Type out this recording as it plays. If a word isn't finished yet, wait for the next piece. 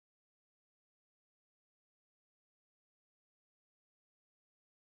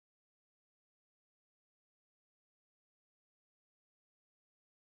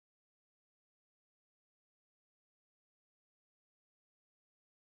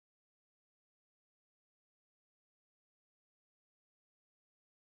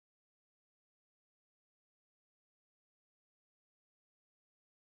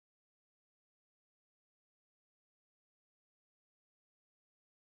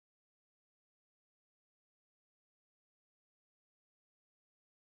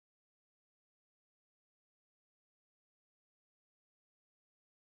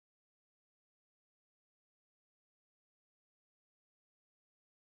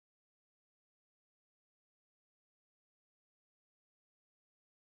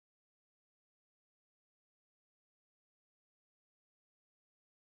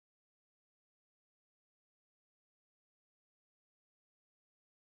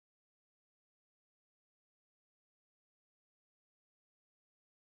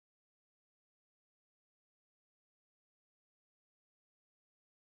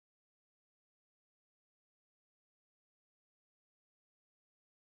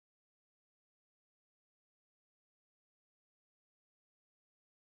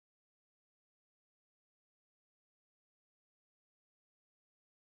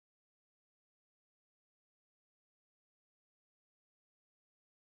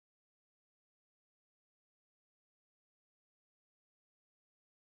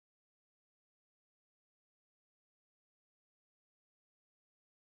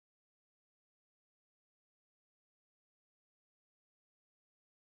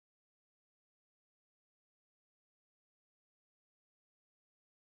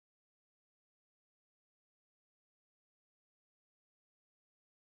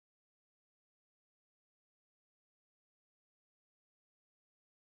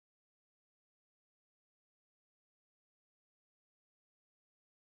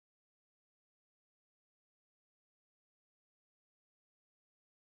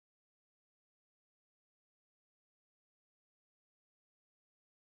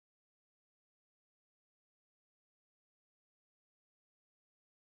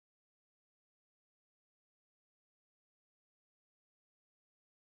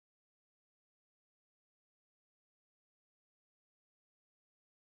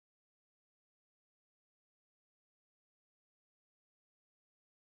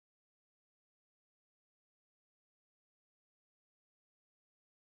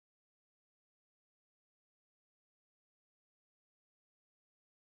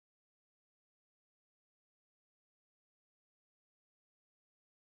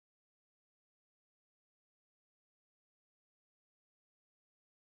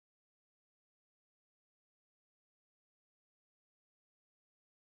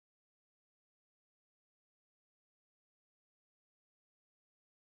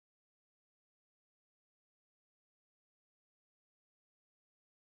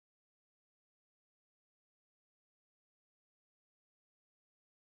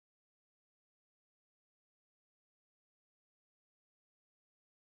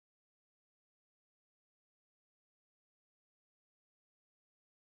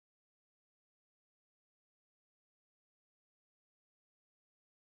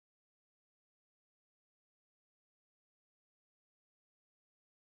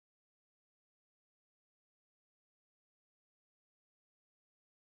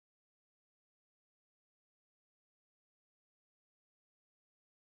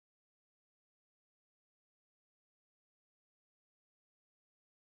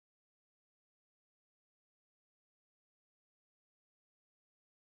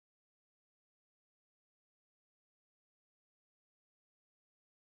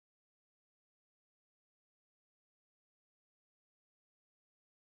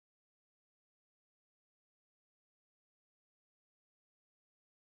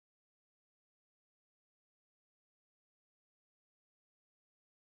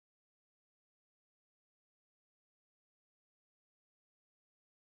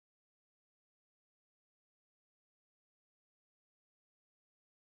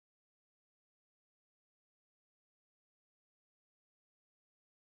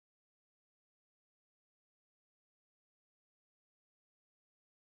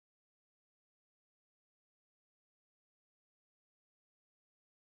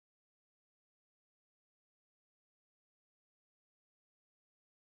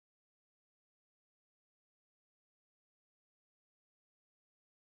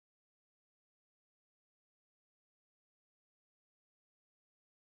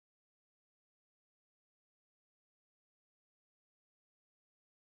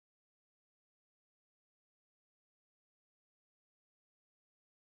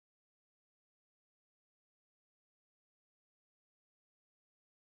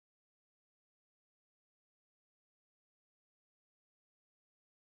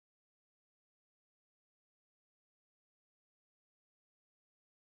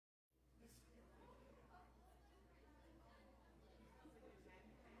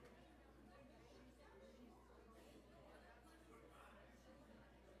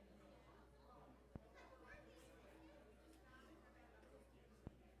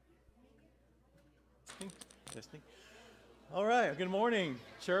Testing. All right. Good morning,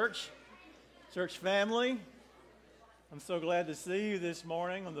 church family. I'm so glad to see you this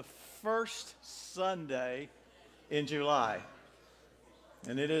morning on the first Sunday in July.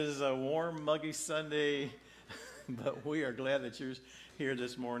 And it is a warm, muggy Sunday, but we are glad that you're here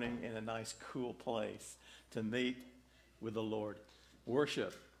this morning in a nice, cool place to meet with the Lord.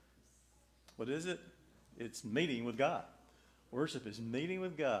 Worship. What is it? It's meeting with God. Worship is meeting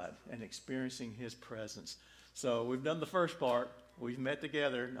with God and experiencing His presence. So we've done the first part. We've met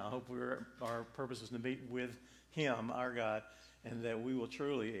together. And I hope our purpose is to meet with Him, our God, and that we will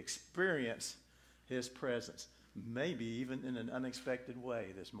truly experience His presence, maybe even in an unexpected way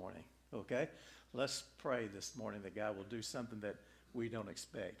this morning. Okay? Let's pray this morning that God will do something that we don't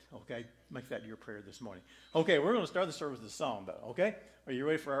expect. Okay? Make that your prayer this morning. Okay, we're going to start the service with a song, though. Okay? Are you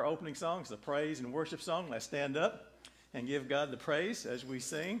ready for our opening song? It's a praise and worship song. Let's stand up and give God the praise as we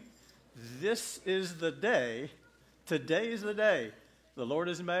sing. This is the day, today is the day the Lord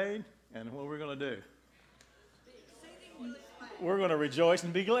has made, and what we're going to do? We're going to rejoice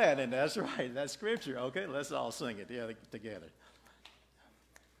and be glad, and that's right, that's scripture. Okay, let's all sing it together.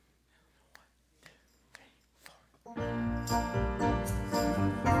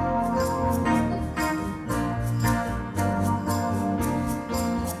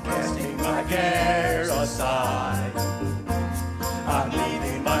 Casting my cares aside, I'm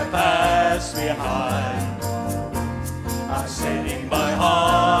leaving my past behind. I'm setting my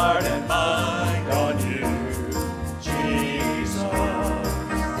heart and mind on you, Jesus.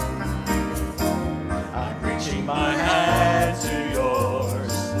 I'm reaching my hand to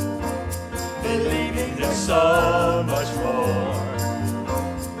yours, believing there's so much more,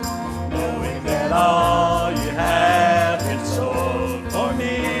 knowing that all you have in store for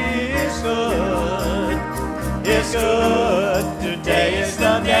me is good. It's good. Today is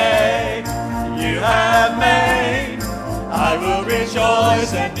the day you have made. I will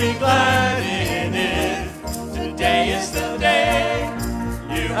rejoice and be glad in it. Today is the day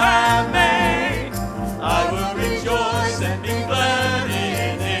you have made. I will rejoice and be glad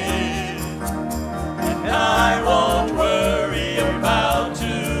in it. And I won't worry about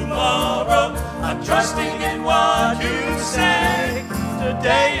tomorrow. I'm trusting in what you say.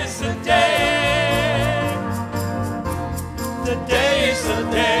 Today is the day. Today is the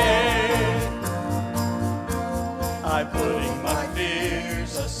day. I'm putting my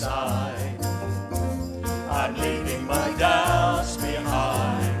fears aside. I'm leaving my doubts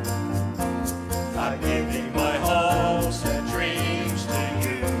behind. I'm giving my hopes and dreams to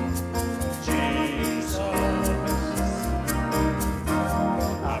you, Jesus.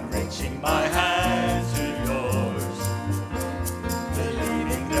 I'm reaching my hand to yours,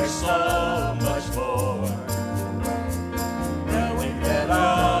 believing there's so much more, knowing that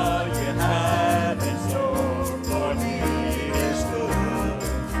all you have in store for me is good.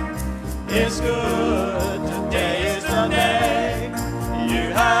 It's good. Today is the day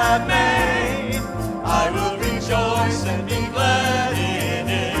you have made. I will rejoice and be glad in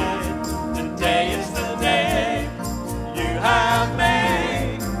it. Today is the day you have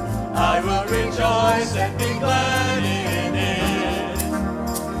made. I will rejoice and be glad in it.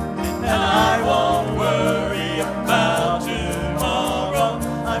 And I won't worry about tomorrow.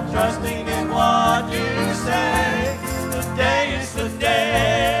 I'm trusting in what you say. Today is the day.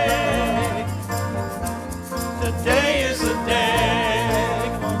 Today is the day.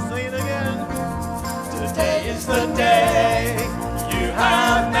 Come on, sing it again. Today is the day you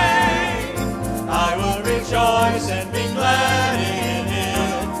have made. I will rejoice and be glad in it.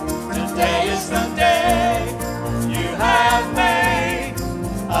 Today is the day you have made.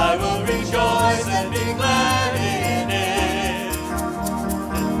 I will rejoice and be glad in it.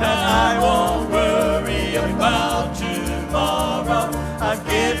 And I won't worry about tomorrow. I'm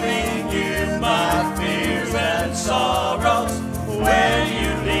giving you my fears and sorrows. When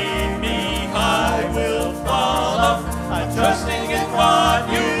you leave me, I will follow. I'm trusting in what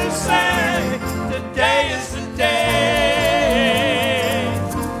you say. Today is the day.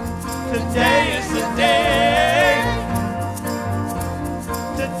 Today is the day.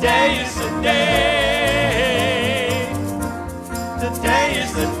 Today is the day. Today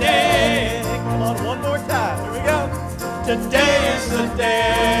is the day. Come on, one more time. Here we go. Today is the day.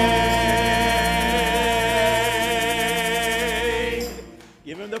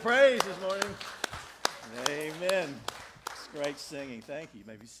 Give Him the praise this morning. Amen. It's great singing. Thank you. You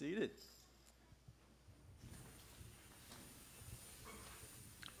may be seated.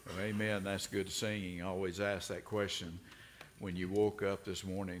 Well, amen. That's good singing. I always ask that question. When you woke up this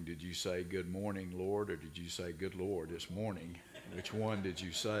morning, did you say, "Good morning, Lord," or did you say, "Good Lord, it's morning"? Which one did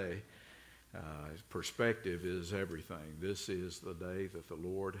you say? Perspective is everything. This is the day that the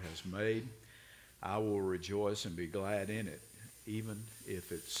Lord has made. I will rejoice and be glad in it, even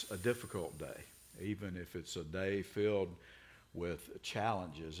if it's a difficult day, even if it's a day filled with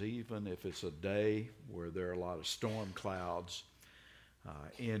challenges, even if it's a day where there are a lot of storm clouds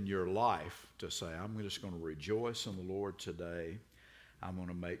in your life, to say, I'm just going to rejoice in the Lord today. I'm going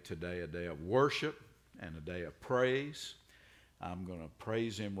to make today a day of worship and a day of praise. I'm going to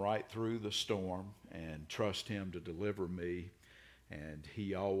praise Him right through the storm and trust Him to deliver me. And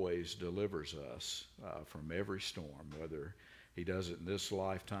He always delivers us from every storm, whether He does it in this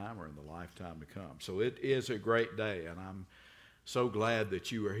lifetime or in the lifetime to come. So it is a great day, and I'm so glad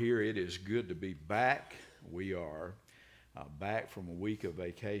that you are here. It is good to be back. We are back from a week of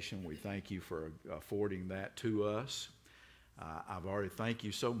vacation. We thank you for affording that to us. Thank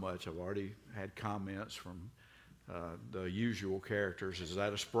you so much. I've already had comments from the usual characters. Is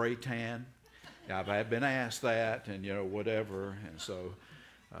that a spray tan? I've been asked that, and whatever. And so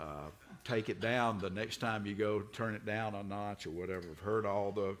take it down the next time you go, turn it down a notch or whatever. I've heard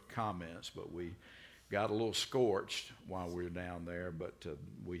all the comments, but we got a little scorched while we were down there. But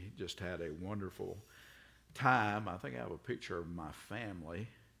we just had a wonderful time. I think I have a picture of my family.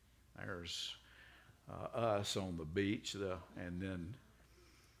 There's us on the beach, and then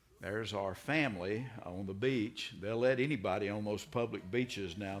there's our family on the beach. They'll let anybody on those public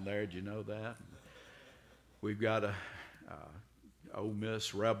beaches down there. Did you know that? We've got a Ole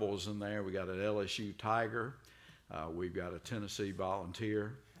Miss Rebels in there. We got an LSU Tiger. We've got a Tennessee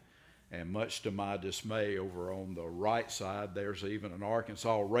Volunteer. And much to my dismay, over on the right side, there's even an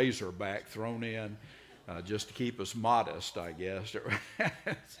Arkansas Razorback thrown in just to keep us modest, I guess.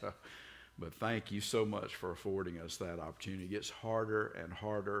 But thank you so much for affording us that opportunity. It gets harder and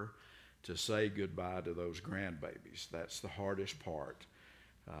harder to say goodbye to those grandbabies. That's the hardest part.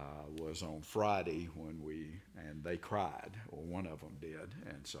 Was on Friday when they cried, or one of them did.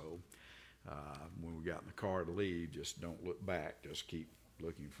 And so when we got in the car to leave, just don't look back, just keep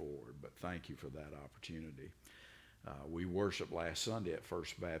looking forward. But thank you for that opportunity. We worshiped last Sunday at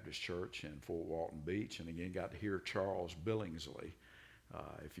First Baptist Church in Fort Walton Beach, and again got to hear Charles Billingsley,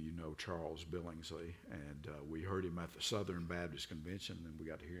 if you know Charles Billingsley. And we heard him at the Southern Baptist Convention, and we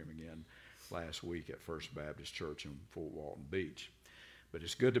got to hear him again last week at First Baptist Church in Fort Walton Beach. But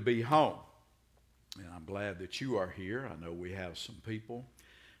it's good to be home, and I'm glad that you are here. I know we have some people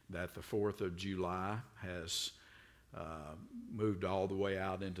that the 4th of July has moved all the way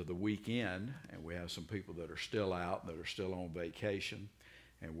out into the weekend, and we have some people that are still out, that are still on vacation,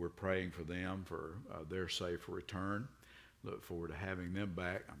 and we're praying for them for their safe return. Look forward to having them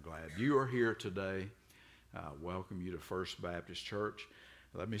back. I'm glad you are here today. Welcome you to First Baptist Church.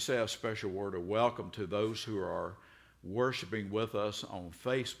 Let me say a special word of welcome to those who are worshiping with us on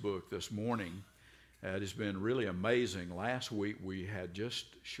Facebook this morning. It has been really amazing. Last week we had just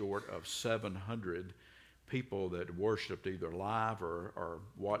short of 700 people that worshiped either live or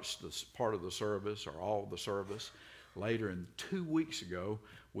watched this part of the service or all of the service. Later, and 2 weeks ago,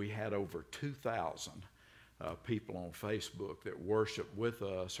 we had over 2,000 people on Facebook that worshiped with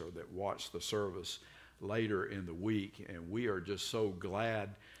us or that watched the service later in the week, and we are just so glad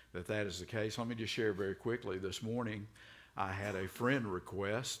that that is the case. Let me just share very quickly. This morning, I had a friend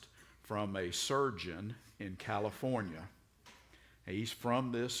request from a surgeon in California. He's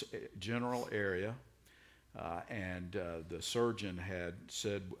from this general area, and the surgeon had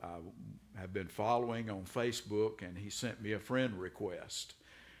said, have been following on Facebook, and he sent me a friend request.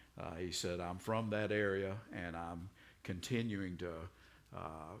 He said, I'm from that area, and I'm continuing to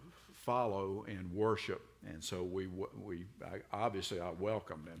follow and worship. And so I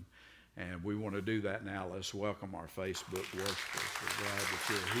welcomed him, and we want to do that now. Let's welcome our Facebook worshipers. We're glad that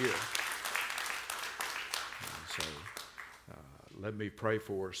you're here. And so let me pray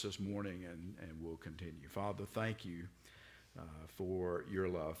for us this morning, and we'll continue. Father, thank you for your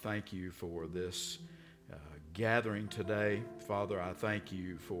love. Thank you for this gathering today. Father, I thank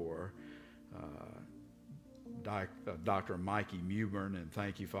you for Dr. Mikey Mewburn, and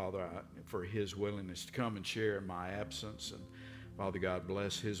thank you, Father, for his willingness to come and share in my absence. And Father God,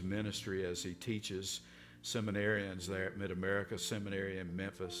 bless his ministry as he teaches seminarians there at Mid-America Seminary in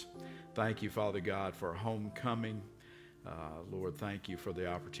Memphis. Thank you, Father God, for homecoming. Lord, thank you for the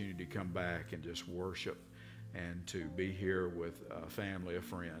opportunity to come back and just worship and to be here with a family of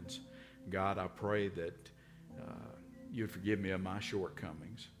friends. God, I pray that you'd forgive me of my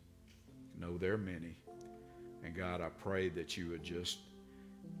shortcomings. I know there are many. And God, I pray that you would just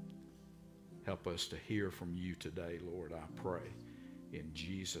help us to hear from you today, Lord, I pray. In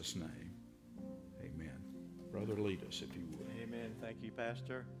Jesus' name, amen. Brother, lead us if you would. Amen. Thank you,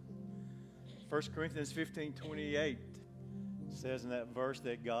 Pastor. 1 Corinthians 15:28 says in that verse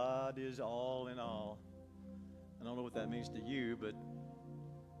that God is all in all. I don't know what that means to you, but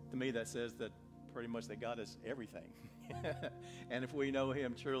to me that says that pretty much that God is everything. And if we know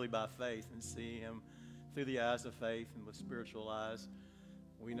him truly by faith and see him through the eyes of faith and with spiritual eyes,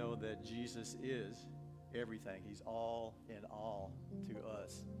 we know that Jesus is everything. He's all in all to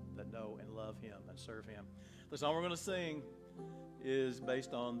us that know and love him and serve him. The song we're going to sing is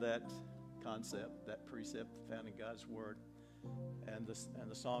based on that concept, that precept found in God's word. And the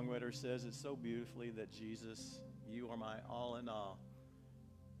songwriter says it so beautifully that Jesus, you are my all in all.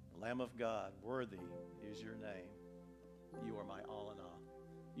 Lamb of God, worthy is your name. You are my all in all.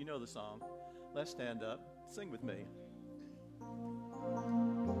 You know the song. Let's stand up. Sing with me.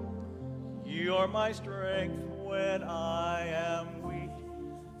 You are my strength when I am weak.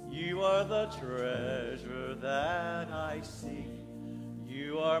 You are the treasure that I seek.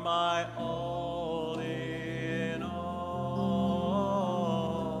 You are my all in all.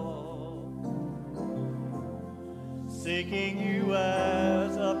 Seeking you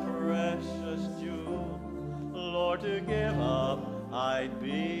as a precious jewel, Lord, to give up, I'd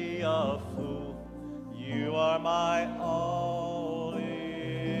be a fool. You are my all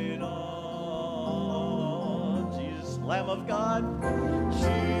in all. Jesus, Lamb of God.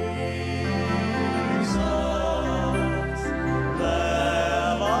 Jesus,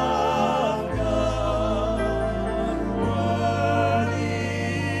 Lamb of God, worthy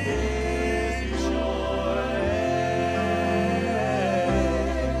is your name.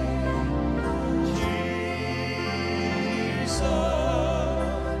 Jesus,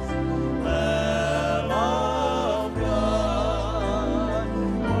 Lamb of God,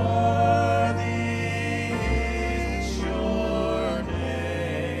 worthy is your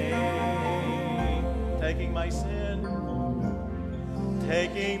name.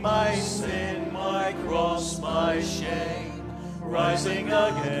 Taking my sin, my cross, my shame, rising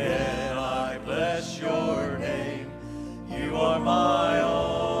again, I bless your name. You are my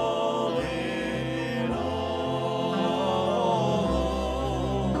all in all.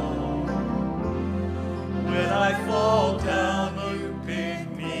 When I fall down, you pick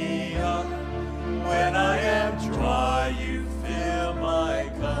me up. When I am dry, you fill my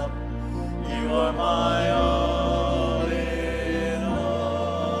cup. You are my all.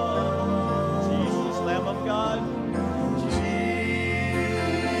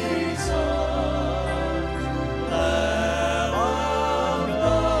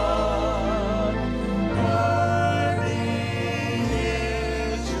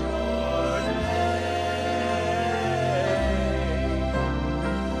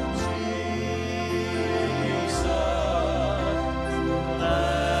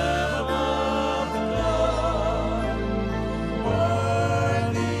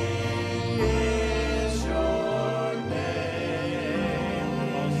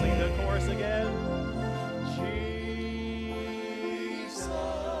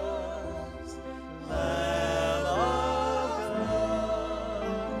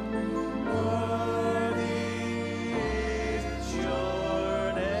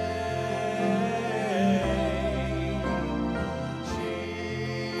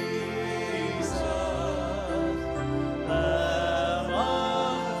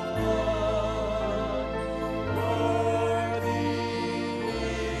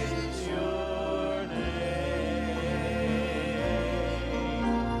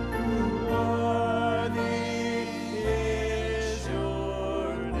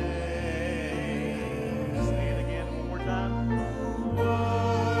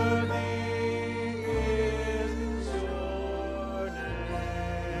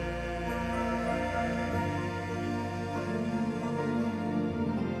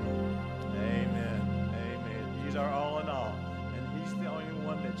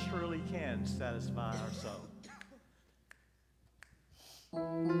 Truly can satisfy our soul.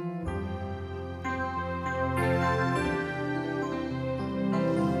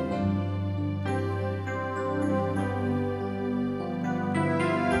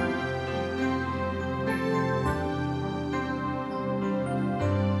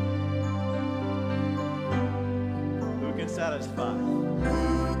 Who can satisfy?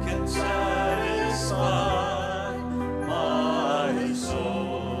 Who can satisfy my soul?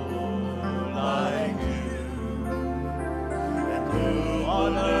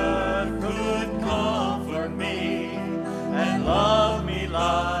 On earth could comfort me and love me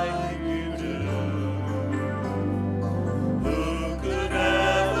like you do. Who could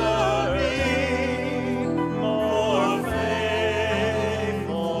ever be more faithful,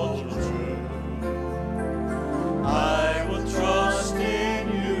 true? I will trust in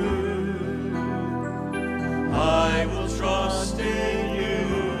you.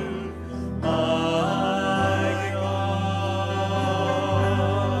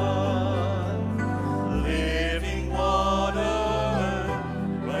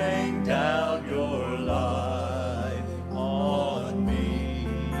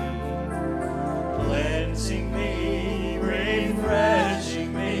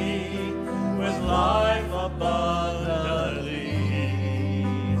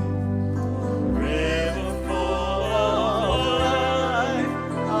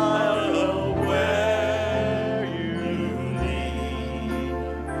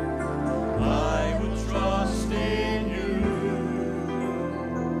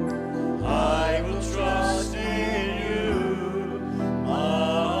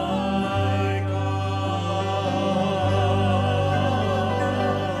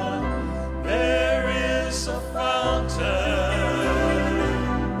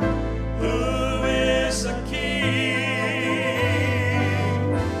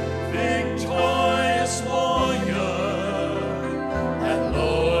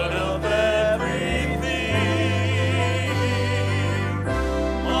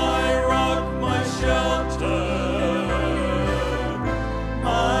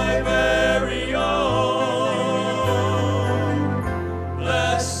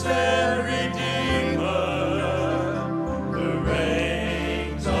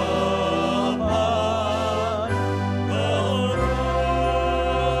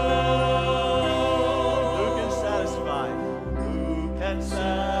 can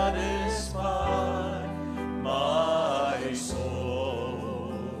satisfy my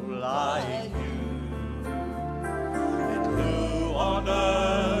soul like you. And who on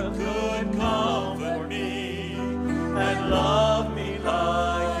earth could comfort me and love me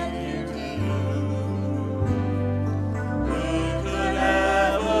like you do? Who could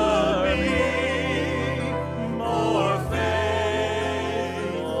ever be more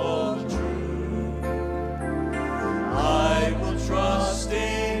faithful and true? I will trust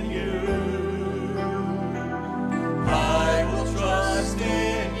in you. I will trust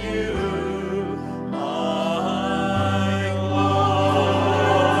in you, my Lord.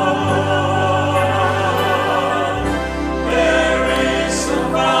 There is a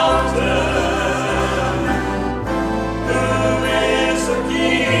fountain, who is a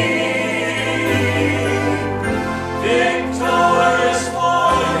King, victorious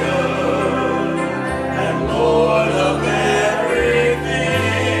warrior, and Lord of everything.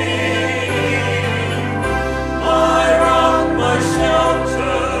 My rock, my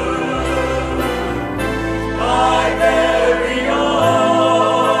shelter, my very own,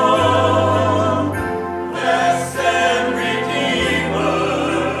 blessed Redeemer,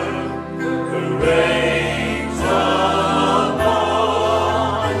 who reigns upon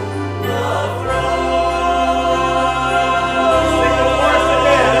the throne. Sing the chorus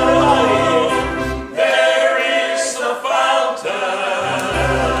again, everybody. There is a fountain,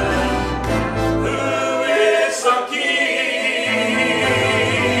 who is a King,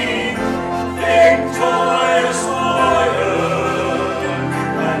 victorious warrior,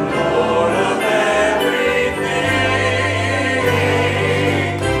 and Lord of everything.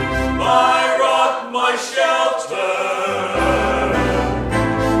 My rock, my shelter,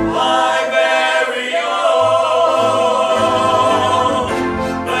 my very own,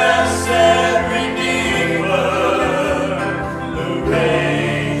 blessed Redeemer, who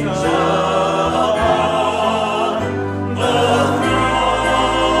reigns upon the throne,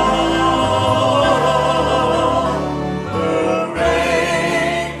 who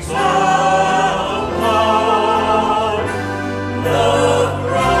reigns upon the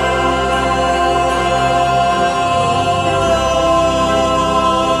throne.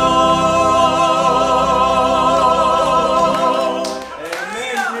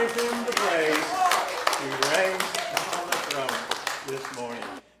 Amen. Give him the praise. He reigns on the throne this morning.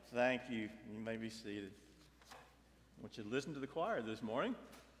 Thank you. You may be seated. I want you to listen to the choir this morning.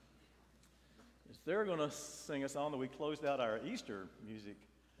 They're going to sing a song that we closed out our Easter music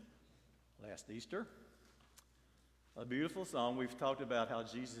last Easter. A beautiful song. We've talked about how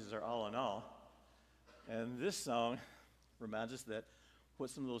Jesus is our all in all. And this song reminds us that what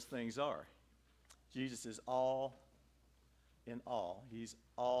some of those things are. Jesus is all in all. He's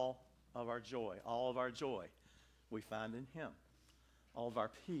all of our joy. All of our joy we find in him. All of our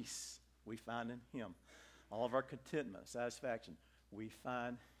peace we find in him. All of our contentment, satisfaction, we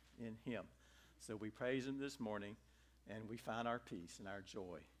find in him. So we praise him this morning, and we find our peace and our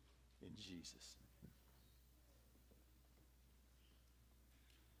joy in Jesus.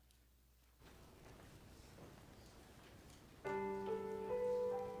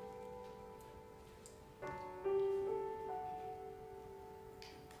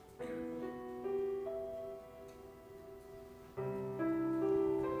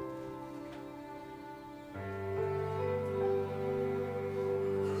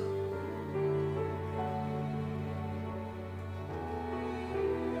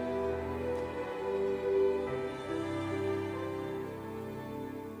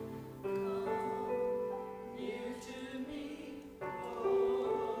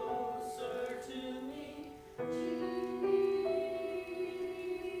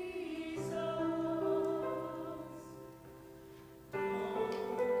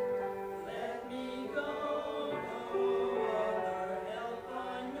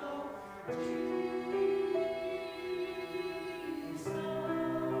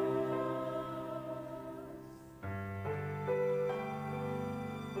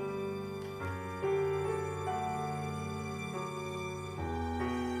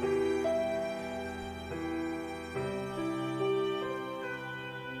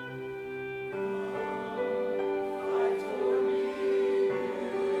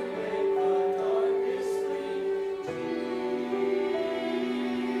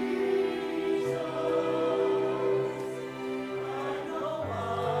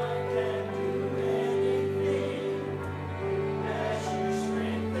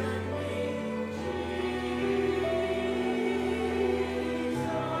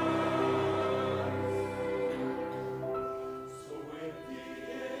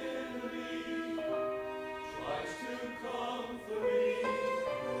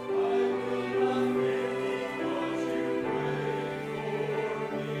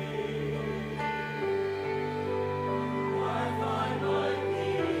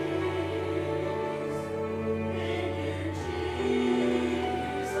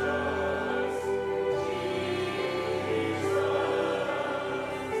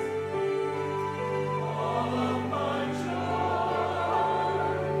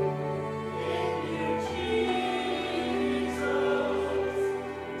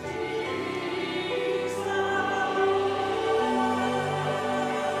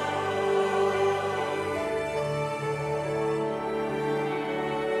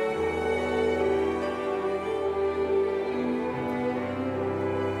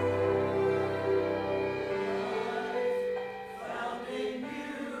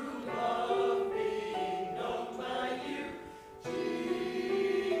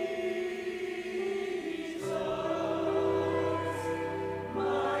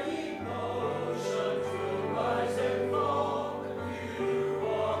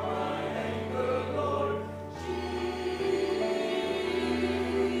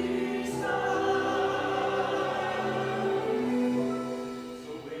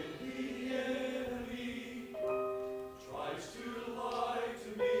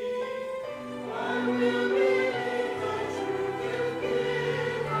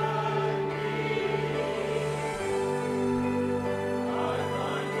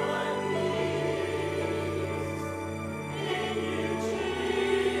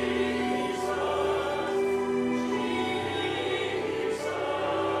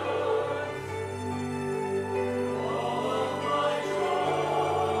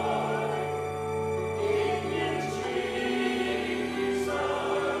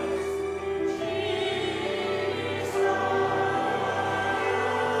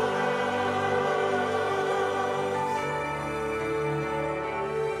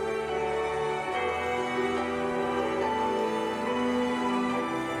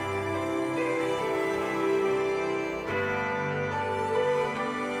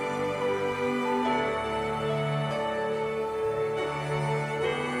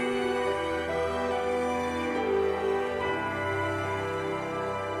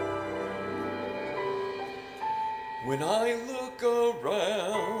 When I look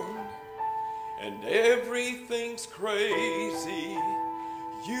around and everything's crazy,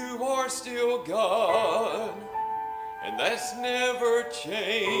 you are still God, and that's never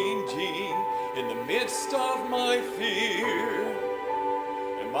changing. In the midst of my fear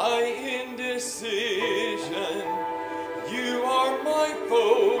and my indecision, you are my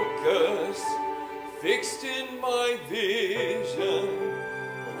focus, fixed in my vision.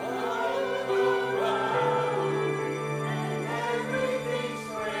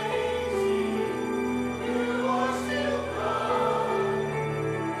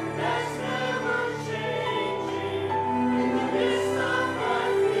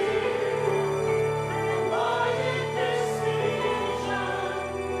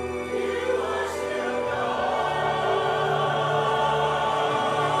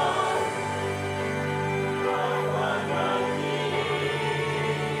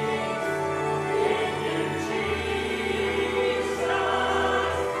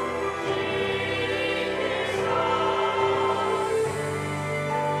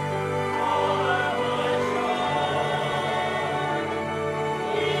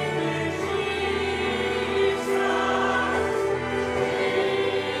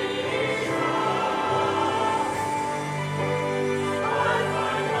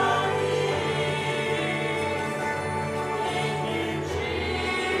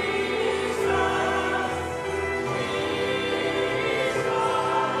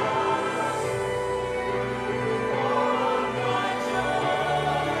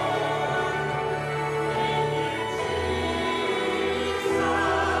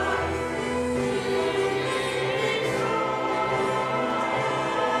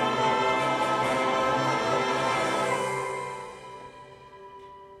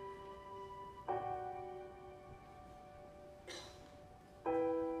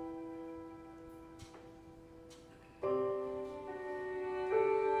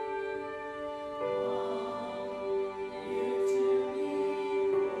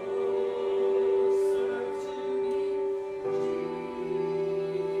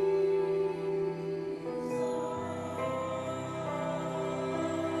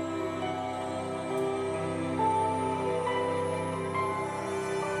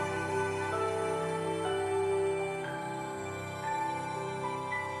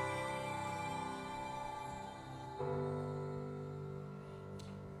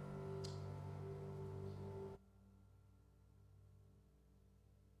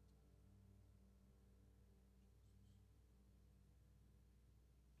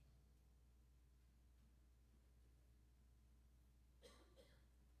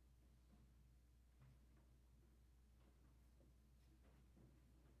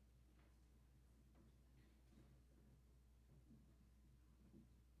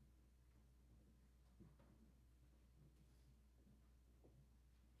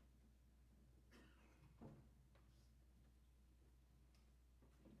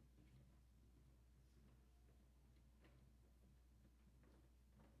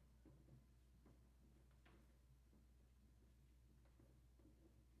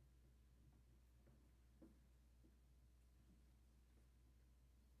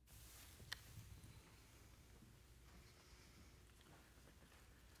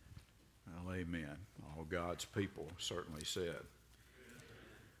 Amen. All God's people certainly said.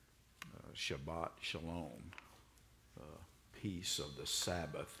 Shabbat Shalom, peace of the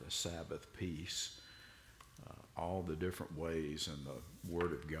Sabbath peace. All the different ways in the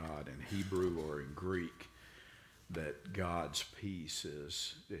Word of God in Hebrew or in Greek that God's peace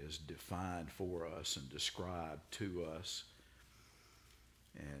is defined for us and described to us.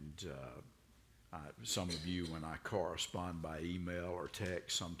 And some of you, when I correspond by email or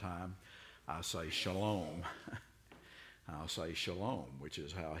text sometime, I say shalom. I'll say shalom, which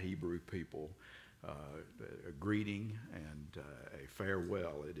is how Hebrew people, a greeting and a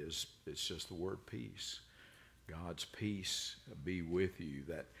farewell. It's just the word peace. God's peace be with you.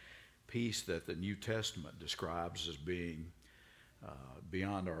 That peace that the New Testament describes as being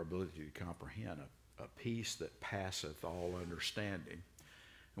beyond our ability to comprehend, a peace that passeth all understanding.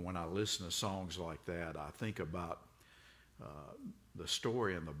 And when I listen to songs like that, I think about the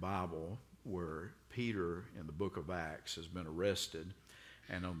story in the Bible where Peter in the book of Acts has been arrested,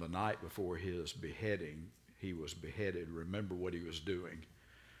 and on the night before his beheading, he was beheaded. Remember what he was doing.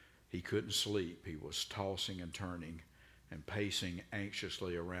 He couldn't sleep. He was tossing and turning and pacing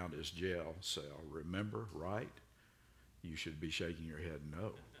anxiously around his jail cell. Remember, right? You should be shaking your head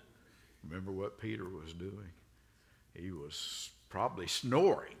no. Remember what Peter was doing? He was probably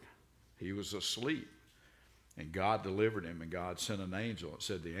snoring. He was asleep. And God delivered him, and God sent an angel. It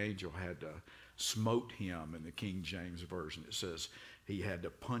said the angel had to smote him in the King James Version. It says he had to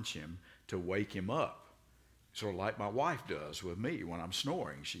punch him to wake him up. Sort of like my wife does with me when I'm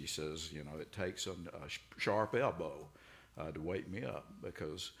snoring. She says, you know, it takes a sharp elbow to wake me up,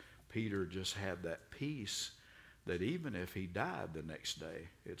 because Peter just had that peace that even if he died the next day,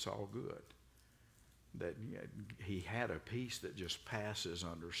 it's all good. That he had a peace that just passes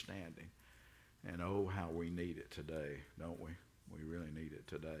understanding. And oh, how we need it today, don't we? We really need it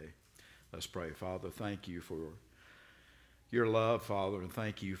today. Let's pray. Father, thank you for your love, Father, and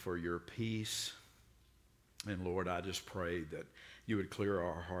thank you for your peace. And Lord, I just pray that you would clear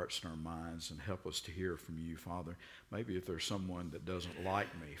our hearts and our minds and help us to hear from you, Father. Maybe if there's someone that doesn't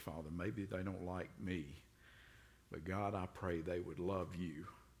like me, Father, maybe they don't like me. But God, I pray they would love you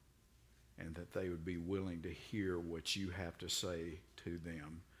and that they would be willing to hear what you have to say to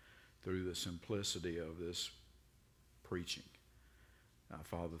them through the simplicity of this preaching.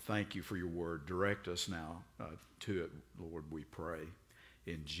 Father, thank you for your word. Direct us now to it, Lord, we pray.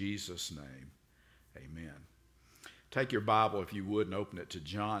 In Jesus' name, amen. Take your Bible, if you would, and open it to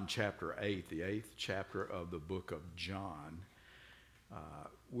John chapter 8, the 8th chapter of the book of John.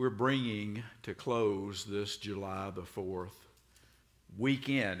 We're bringing to close this July the 4th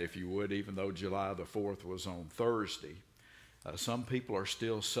weekend, if you would, even though July the 4th was on Thursday. Some people are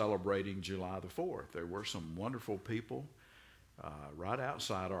still celebrating July the 4th. There were some wonderful people right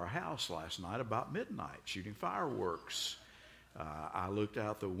outside our house last night about midnight shooting fireworks. I looked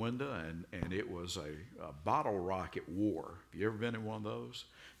out the window and it was a bottle rocket war. Have you ever been in one of those?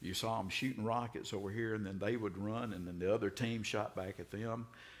 You saw them shooting rockets over here, and then they would run, and then the other team shot back at them.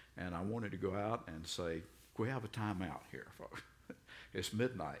 And I wanted to go out and say, we have a timeout here, folks. It's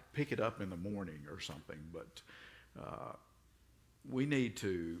midnight. Pick it up in the morning or something. But we need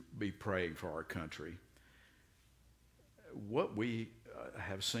to be praying for our country. What we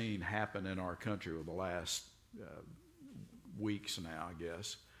have seen happen in our country over the last weeks now, I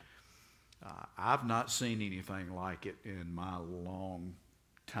guess, I've not seen anything like it in my long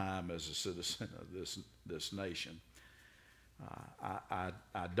time as a citizen of this nation.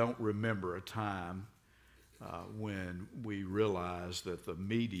 I don't remember a time when we realized that the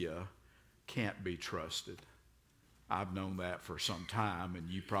media can't be trusted. I've known that for some time, and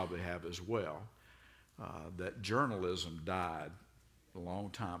you probably have as well, that journalism died a long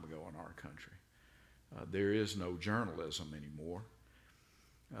time ago in our country. There is no journalism anymore.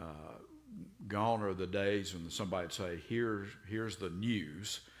 Gone are the days when somebody would say, here's the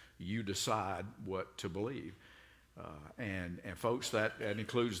news, you decide what to believe. And folks, that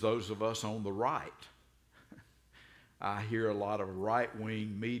includes those of us on the right. I hear a lot of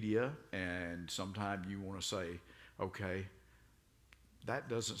right-wing media, and sometimes you want to say, okay, that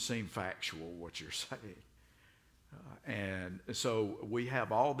doesn't seem factual, what you're saying. And so we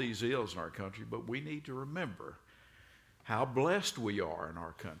have all these ills in our country, but we need to remember how blessed we are in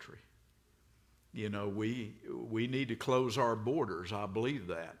our country. You know, we need to close our borders. I believe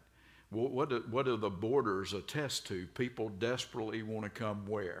that. What do the borders attest to? People desperately want to come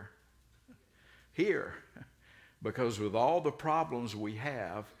where? Here. Because with all the problems we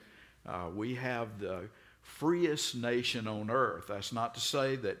have the freest nation on earth. That's not to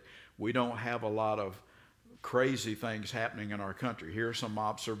say that we don't have a lot of crazy things happening in our country. Here are some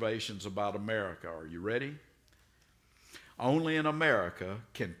observations about America. Are you ready? Only in America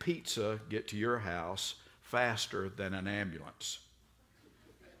can pizza get to your house faster than an ambulance.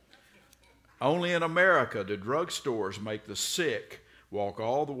 Only in America do drugstores make the sick walk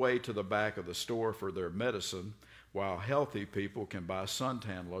all the way to the back of the store for their medicine, while healthy people can buy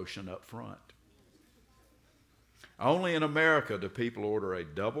suntan lotion up front. Only in America do people order a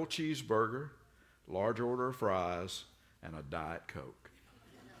double cheeseburger, large order of fries, and a Diet Coke.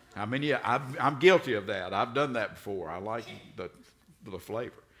 I mean, I'm guilty of that. I've done that before. I like the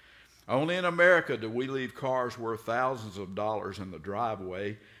flavor. Only in America do we leave cars worth thousands of dollars in the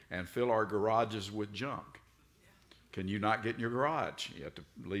driveway and fill our garages with junk. Can you not get in your garage? You have to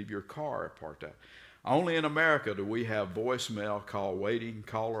leave your car parked out. Only in America do we have voicemail, call waiting,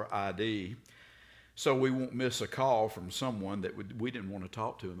 caller ID, so we won't miss a call from someone that we didn't want to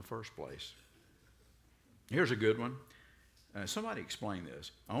talk to in the first place. Here's a good one. Somebody explain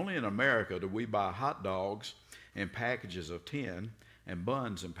this. Only in America do we buy hot dogs in packages of 10 and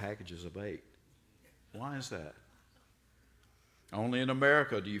buns in packages of 8. Why is that? Only in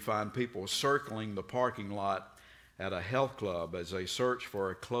America do you find people circling the parking lot at a health club as they search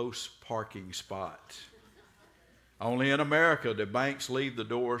for a close parking spot. Only in America do banks leave the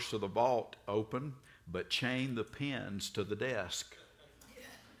doors to the vault open but chain the pins to the desk.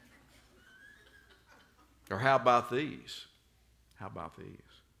 Or how about these? How about these?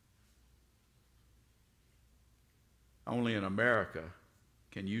 Only in America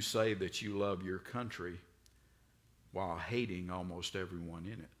can you say that you love your country while hating almost everyone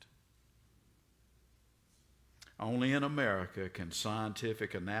in it. Only in America can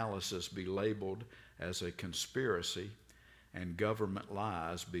scientific analysis be labeled as a conspiracy and government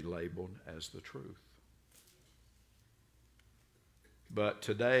lies be labeled as the truth. But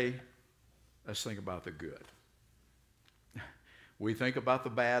today, let's think about the good. We think about the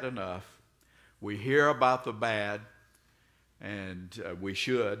bad enough. We hear about the bad, and we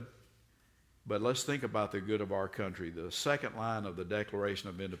should. But let's think about the good of our country. The second line of the Declaration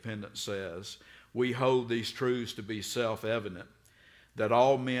of Independence says, "We hold these truths to be self-evident, that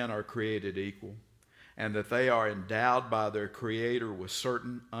all men are created equal, and that they are endowed by their Creator with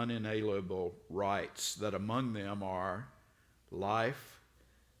certain unalienable rights, that among them are life,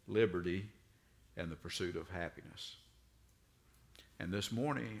 liberty, and the pursuit of happiness." And this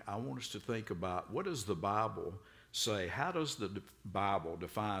morning, I want us to think about, what does the Bible say? How does the Bible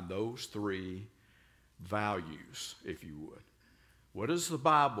define those three values, if you would? What does the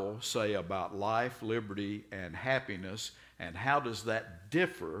Bible say about life, liberty, and happiness, and how does that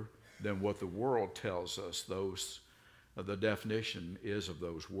differ than what the world tells us the definition is of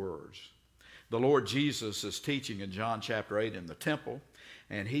those words? The Lord Jesus is teaching in John chapter 8 in the temple,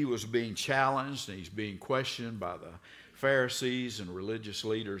 and he was being challenged and he's being questioned by the Pharisees and religious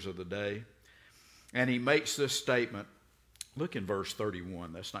leaders of the day. And he makes this statement. Look in verse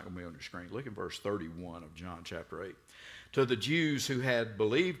 31. That's not going to be on your screen. Look in verse 31 of John chapter 8. To the Jews who had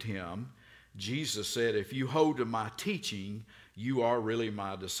believed him, Jesus said, "If you hold to my teaching, you are really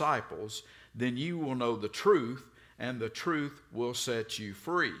my disciples. Then you will know the truth, and the truth will set you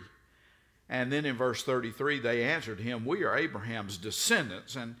free." And then in verse 33, they answered him, "We are Abraham's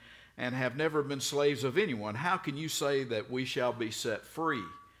descendants and have never been slaves of anyone. How can you say that we shall be set free?"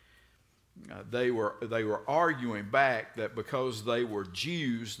 They were arguing back that because they were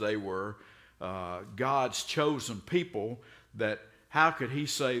Jews, they were God's chosen people, that how could he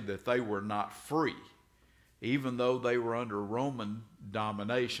say that they were not free, even though they were under Roman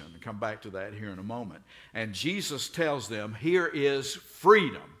domination? I'll come back to that here in a moment. And Jesus tells them, here is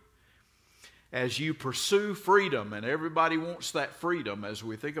freedom. As you pursue freedom, and everybody wants that freedom, as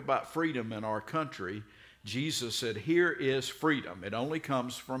we think about freedom in our country, Jesus said, here is freedom. It only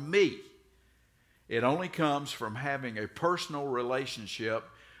comes from me. It only comes from having a personal relationship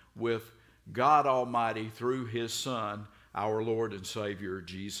with God Almighty through his Son, our Lord and Savior,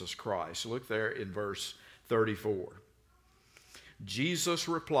 Jesus Christ. Look there in verse 34. Jesus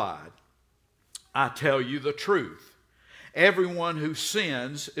replied, "I tell you the truth. Everyone who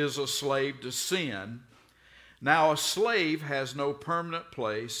sins is a slave to sin. Now a slave has no permanent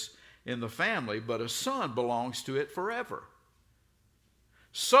place in the family, but a son belongs to it forever.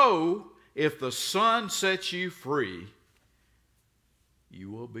 So, if the Son sets you free,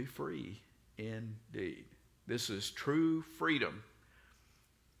 you will be free indeed." This is true freedom.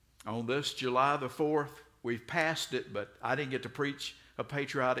 On this July the 4th, we've passed it, but I didn't get to preach a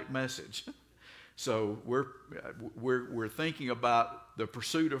patriotic message. So we're thinking about the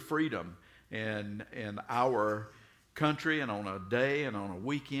pursuit of freedom in our country, and on a day and on a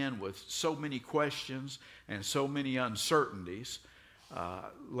weekend with so many questions and so many uncertainties.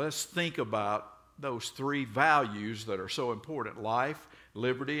 Let's think about those three values that are so important: life,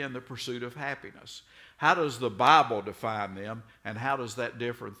 liberty, and the pursuit of happiness. How does the Bible define them, and how does that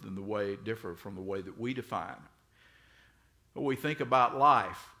differ from the way that we define them? When we think about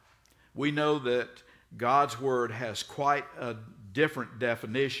life, we know that God's Word has quite a different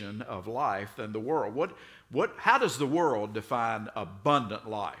definition of life than the world. How does the world define abundant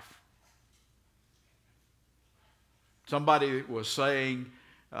life? Somebody was saying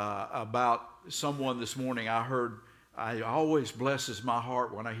about someone this morning, it always blesses my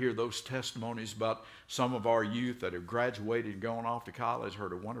heart when I hear those testimonies about some of our youth that have graduated and gone off to college.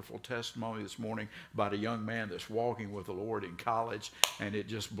 Heard a wonderful testimony this morning about a young man that's walking with the Lord in college, and it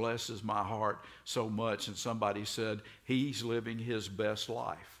just blesses my heart so much. And somebody said, he's living his best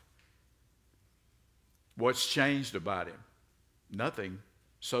life. What's changed about him? Nothing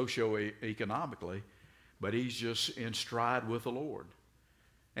socio-economically, but he's just in stride with the Lord.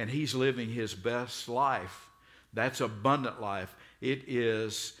 And he's living his best life. That's abundant life. It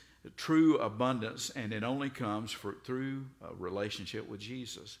is true abundance, and it only comes through a relationship with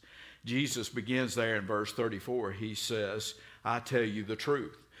Jesus. Jesus begins there in verse 34. He says, "I tell you the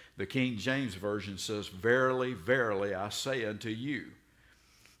truth." The King James Version says, "Verily, verily, I say unto you."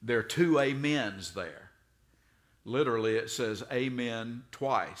 There are two amens there. Literally, it says amen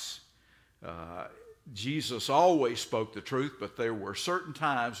twice. Jesus always spoke the truth, but there were certain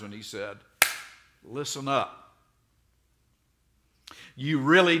times when he said, "Listen up. You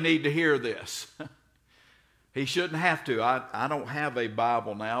really need to hear this. He shouldn't have to. I don't have a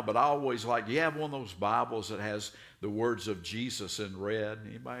Bible now, but I always like, do you have one of those Bibles that has the words of Jesus in red?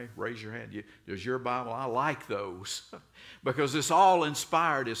 Anybody raise your hand? Does your Bible? I like those because it's all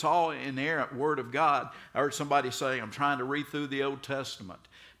inspired. It's all inerrant Word of God. I heard somebody say, I'm trying to read through the Old Testament,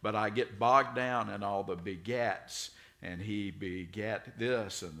 but I get bogged down in all the begats. And he begat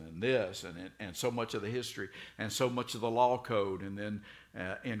this and then this and so much of the history and so much of the law code. And then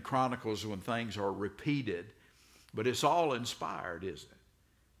in Chronicles when things are repeated. But it's all inspired, isn't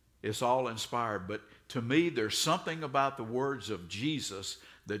it? It's all inspired. But to me, there's something about the words of Jesus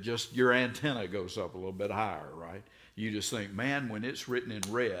that just your antenna goes up a little bit higher, right? You just think, man, when it's written in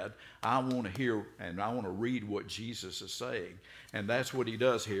red, I want to hear and I want to read what Jesus is saying. And that's what he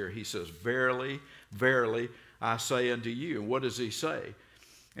does here. He says, verily, verily, I say unto you. And what does he say?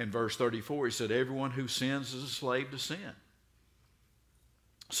 In verse 34, he said, everyone who sins is a slave to sin.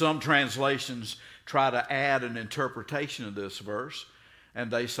 Some translations try to add an interpretation of this verse,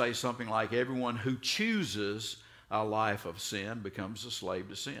 and they say something like, everyone who chooses a life of sin becomes a slave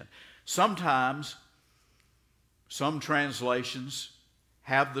to sin. Sometimes, some translations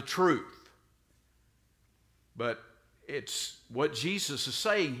have the truth, but it's what Jesus is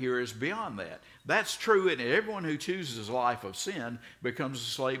saying here is beyond that. That's true, and everyone who chooses a life of sin becomes a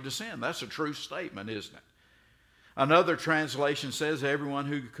slave to sin. That's a true statement, isn't it? Another translation says everyone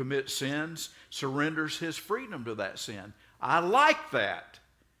who commits sins surrenders his freedom to that sin. I like that.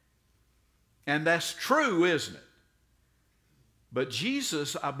 And that's true, isn't it? But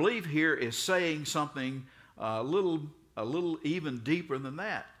Jesus, I believe here, is saying something a little even deeper than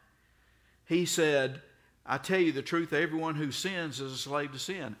that. He said, I tell you the truth, everyone who sins is a slave to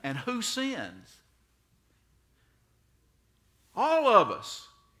sin. And who sins? All of us.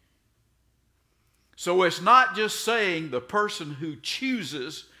 So it's not just saying the person who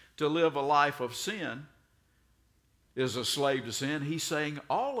chooses to live a life of sin is a slave to sin. He's saying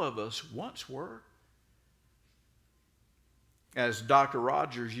all of us once were. As Dr.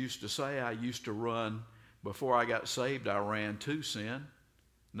 Rogers used to say, I used to run, before I got saved, I ran to sin.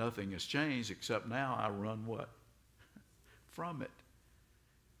 Nothing has changed except now I run what? From it.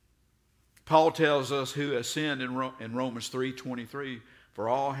 Paul tells us who has sinned in Romans 3:23, for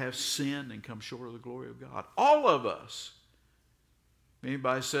all have sinned and come short of the glory of God. All of us.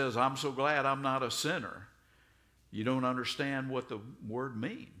 Anybody says, I'm so glad I'm not a sinner, you don't understand what the word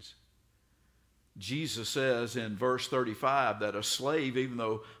means. Jesus says in verse 35 that a slave, even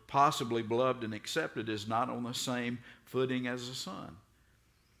though possibly beloved and accepted, is not on the same footing as a son.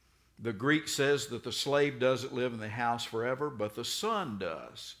 The Greek says that the slave doesn't live in the house forever, but the son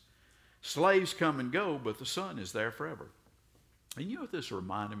does. Slaves come and go, but the son is there forever. And you know what this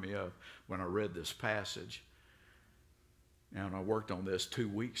reminded me of when I read this passage? And I worked on this 2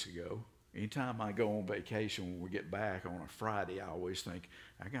 weeks ago. Anytime I go on vacation, when we get back on a Friday, I always think,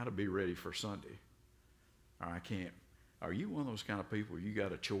 I got to be ready for Sunday. Or I can't. Are you one of those kind of people, you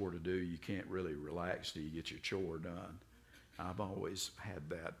got a chore to do, you can't really relax till you get your chore done? I've always had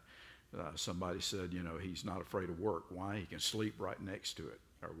that. Somebody said, you know, he's not afraid of work. Why? He can sleep right next to it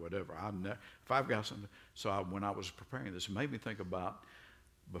or whatever. If I've got something. So when I was preparing this, it made me think about,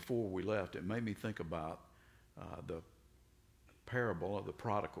 before we left, it made me think about the parable of the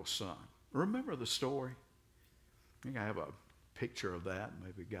prodigal son. Remember the story? I think I have a picture of that.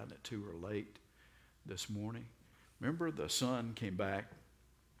 Maybe gotten it to her late this morning. Remember the son came back.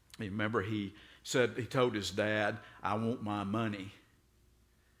 Remember he told his dad, I want my money.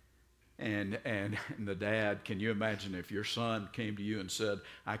 And the dad, can you imagine if your son came to you and said,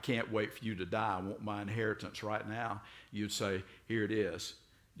 I can't wait for you to die, I want my inheritance right now. You'd say, here it is.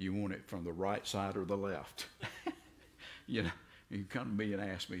 Do you want it from the right side or the left? You know, you come to me and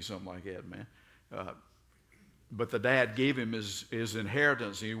ask me something like that, man. But the dad gave him his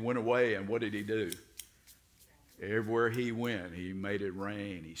inheritance. He went away, and what did he do? Everywhere he went, he made it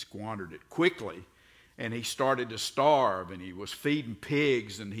rain. He squandered it quickly. And he started to starve, and he was feeding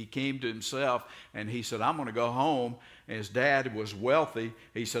pigs, and he came to himself, and he said, I'm going to go home. And his dad was wealthy.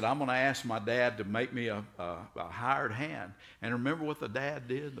 He said, I'm going to ask my dad to make me a hired hand. And remember what the dad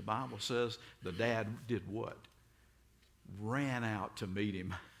did? The Bible says the dad did what? Ran out to meet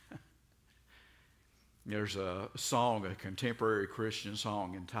him. There's a song, a contemporary Christian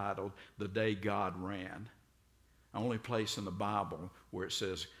song entitled, The Day God Ran. Only place in the Bible where it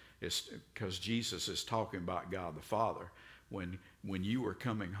says, it's because Jesus is talking about God the Father. When you were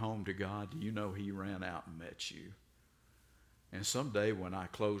coming home to God, do you know he ran out and met you? And someday when I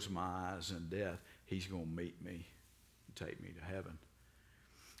close my eyes in death, he's going to meet me and take me to heaven.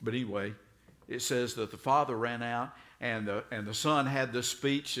 But anyway, it says that the father ran out, and the son had this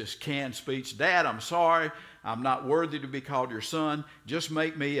speech, this canned speech. Dad, I'm sorry. I'm not worthy to be called your son. Just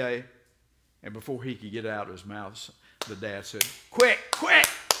make me a... And before he could get it out of his mouth, the dad said, quick, quick!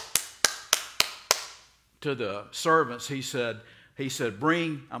 To the servants, he said,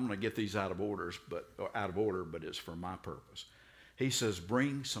 bring, I'm going to get these out of order, but it's for my purpose. He says,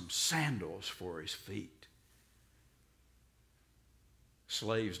 bring some sandals for his feet.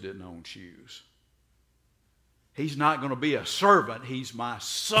 Slaves didn't own shoes. He's not going to be a servant. He's my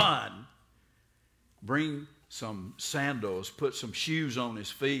son. Bring some sandals, put some shoes on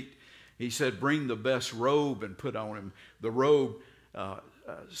his feet. He said, bring the best robe and put on him. The robe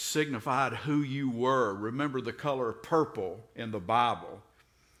signified who you were. Remember the color purple in the Bible.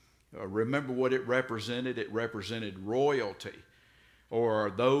 Remember what it represented? It represented royalty,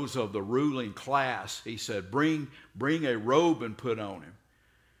 or those of the ruling class. He said, bring a robe and put on him.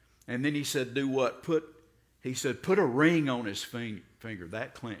 And then he said, do what? Put a ring on his finger.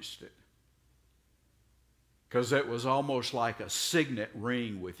 That clinched it. Because it was almost like a signet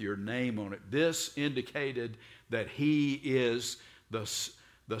ring with your name on it. This indicated that he is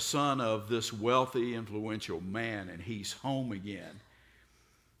the son of this wealthy, influential man, and he's home again.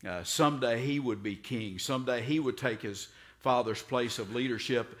 Someday he would be king. Someday he would take his father's place of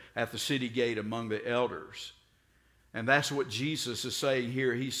leadership at the city gate among the elders. And that's what Jesus is saying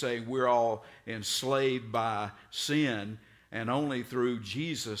here. He's saying we're all enslaved by sin, and only through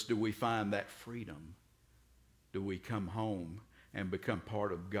Jesus do we find that freedom. Do we come home and become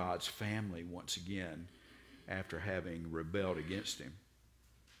part of God's family once again after having rebelled against him.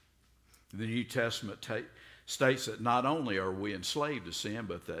 The New Testament states that not only are we enslaved to sin,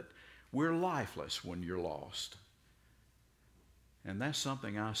 but that we're lifeless when you're lost. And that's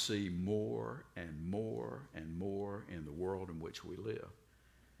something I see more and more and more in the world in which we live.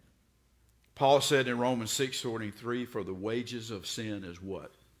 Paul said in Romans 6:23, for the wages of sin is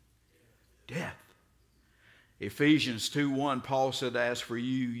what? Death. Ephesians 2:1, Paul said, as for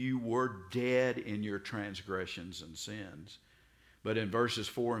you, you were dead in your transgressions and sins. But in verses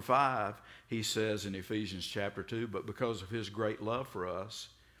 4 and 5, he says in Ephesians chapter 2, but because of his great love for us,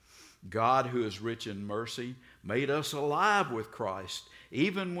 God, who is rich in mercy, made us alive with Christ,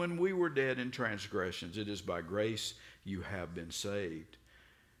 even when we were dead in transgressions. It is by grace you have been saved.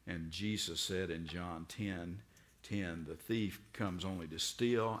 And Jesus said in John 10:10, the thief comes only to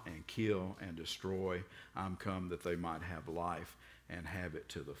steal and kill and destroy. I'm come that they might have life and have it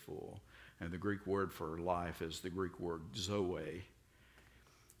to the full. And the Greek word for life is the Greek word zoe.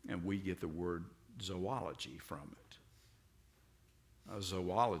 And we get the word zoology from it. A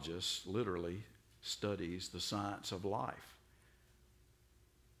zoologist literally studies the science of life.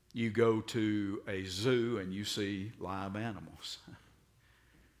 You go to a zoo and you see live animals.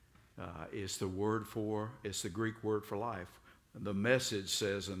 It's the Greek word for life. The Message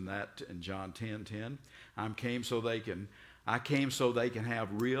says in John 10:10, I came so they can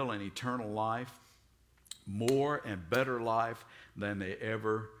have real and eternal life, more and better life than they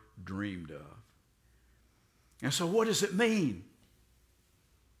ever dreamed of. And so what does it mean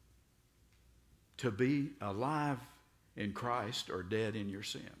to be alive in Christ or dead in your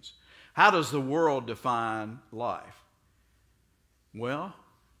sins? How does the world define life? Well,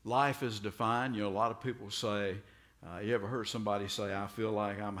 life is defined, a lot of people say, you ever heard somebody say, I feel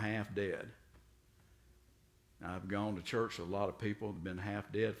like I'm half dead? I've gone to church with a lot of people that have been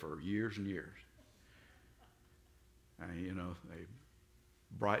half dead for years and years. They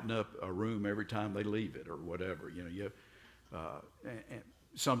brighten up a room every time they leave it or whatever. And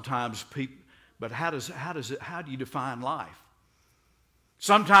sometimes people, but how do you define life?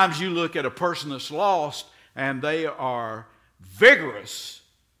 Sometimes you look at a person that's lost and they are vigorous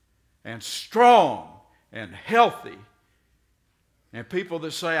and strong and healthy. And people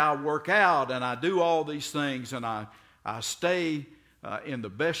that say, I work out and I do all these things and I stay in the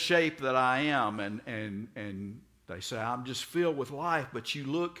best shape that I am, and they say, I'm just filled with life. But you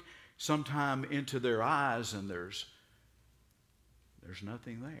look sometime into their eyes and there's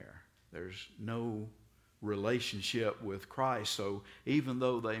nothing there. There's no relationship with Christ. So even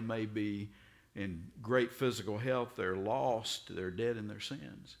though they may be in great physical health, they're lost, they're dead in their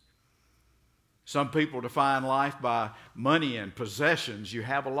sins. Some people define life by money and possessions. You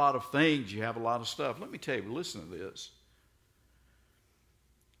have a lot of things, you have a lot of stuff. Let me tell you, listen to this.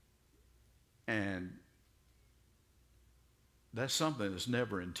 And that's something that's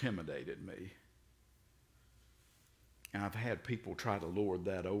never intimidated me. And I've had people try to lord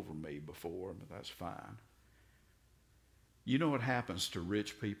that over me before, but that's fine. You know what happens to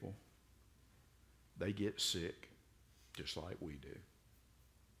rich people? They get sick, just like we do.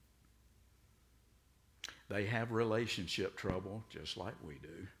 They have relationship trouble just like we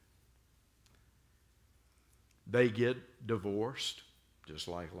do. They get divorced just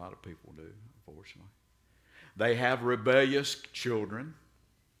like a lot of people do, unfortunately. They have rebellious children.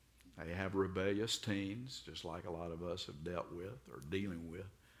 They have rebellious teens, just like a lot of us have dealt with or dealing with.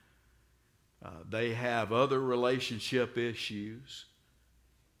 They have other relationship issues.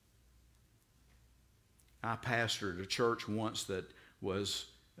 I pastored a church once that was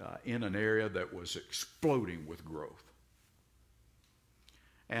in an area that was exploding with growth.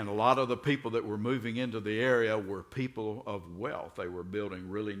 And a lot of the people that were moving into the area were people of wealth. They were building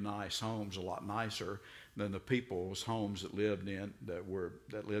really nice homes, a lot nicer than the people's homes that lived in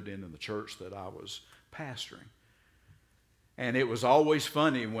the church that I was pastoring. And it was always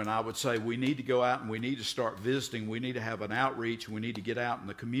funny when I would say, we need to go out and we need to start visiting. We need to have an outreach. We need to get out in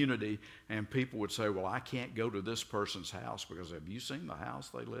the community. And people would say, well, I can't go to this person's house because have you seen the house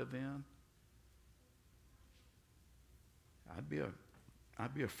they live in?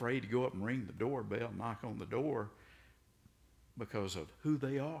 I'd be afraid to go up and ring the doorbell, knock on the door because of who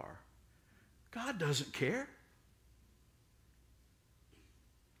they are. God doesn't care.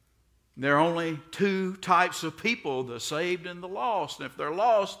 There are only two types of people, the saved and the lost. And if they're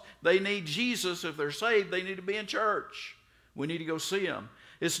lost, they need Jesus. If they're saved, they need to be in church. We need to go see them.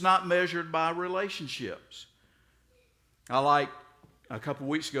 It's not measured by relationships. I like a couple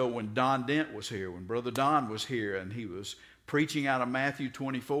weeks ago when Don Dent was here, when Brother Don was here, and he was preaching out of Matthew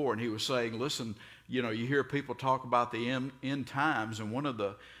 24, and he was saying, listen, you hear people talk about the end times, and one of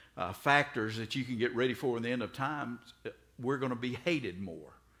the factors that you can get ready for in the end of times, we're going to be hated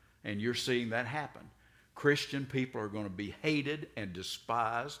more. And you're seeing that happen. Christian people are going to be hated and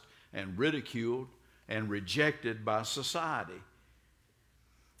despised and ridiculed and rejected by society.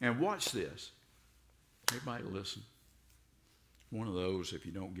 And watch this. Everybody listen. One of those, if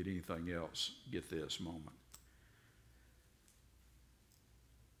you don't get anything else, get this moment.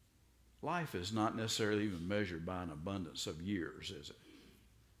 Life is not necessarily even measured by an abundance of years, is it?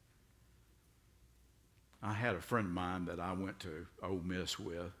 I had a friend of mine that I went to Ole Miss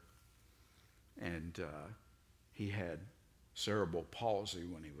with, and he had cerebral palsy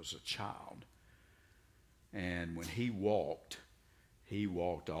when he was a child. And when he walked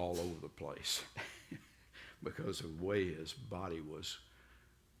all over the place because of the way his body was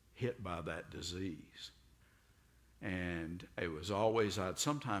hit by that disease. And it was always, I'd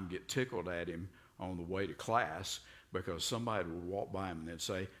sometimes get tickled at him on the way to class because somebody would walk by him and they'd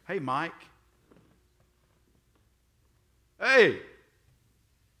say, hey, Mike. Hey.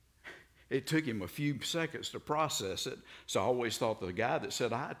 It took him a few seconds to process it, so I always thought the guy that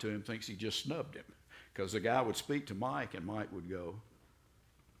said hi to him thinks he just snubbed him, because the guy would speak to Mike, and Mike would go,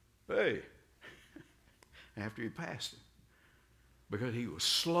 hey, after he passed him, because he was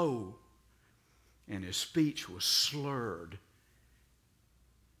slow, and his speech was slurred.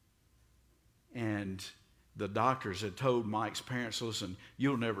 And the doctors had told Mike's parents, listen,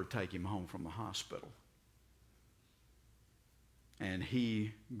 you'll never take him home from the hospital. And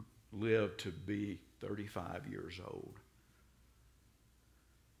he lived to be 35 years old.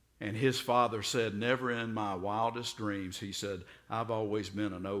 And his father said, never in my wildest dreams, he said, I've always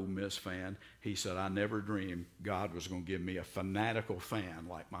been an Ole Miss fan. He said, I never dreamed God was going to give me a fanatical fan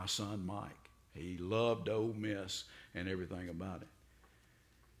like my son Mike. He loved Ole Miss and everything about it.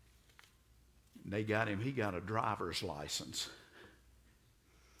 And they got him, he got a driver's license.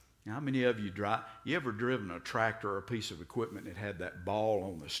 Now, how many of you ever driven a tractor or a piece of equipment that had that ball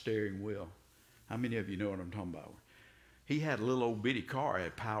on the steering wheel? How many of you know what I'm talking about? He had a little old bitty car,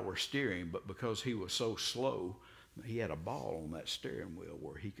 had power steering, but because he was so slow, he had a ball on that steering wheel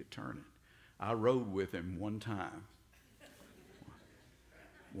where he could turn it. I rode with him one time,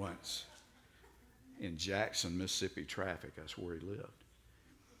 once, in Jackson, Mississippi traffic. That's where he lived.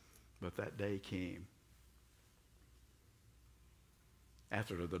 But that day came.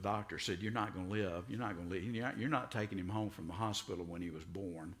 After the doctor said, you're not going to live, you're not going to live, you're not taking him home from the hospital when he was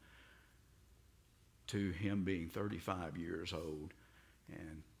born, to him being 35 years old.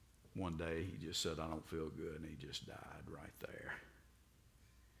 And one day he just said, I don't feel good, and he just died right there.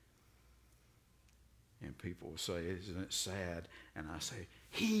 And people will say, isn't it sad? And I say,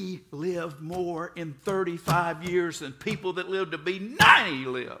 he lived more in 35 years than people that lived to be 90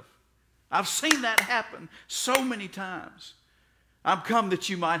 live. I've seen that happen so many times. I'm come that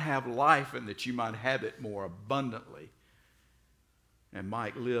you might have life and that you might have it more abundantly. And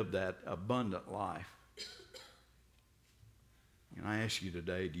Mike lived that abundant life. And I ask you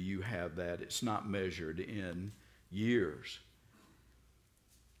today, do you have that? It's not measured in years.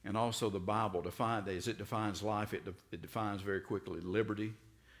 And also the Bible defines, as it defines life, it defines very quickly liberty.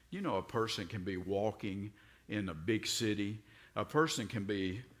 You know, a person can be walking in a big city. A person can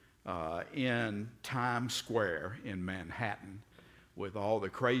be in Times Square in Manhattan with all the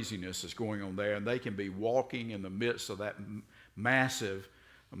craziness that's going on there, and they can be walking in the midst of that massive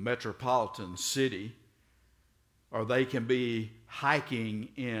metropolitan city, or they can be hiking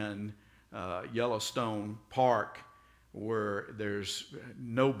in Yellowstone Park where there's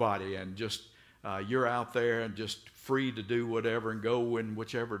nobody, and just you're out there and just free to do whatever and go in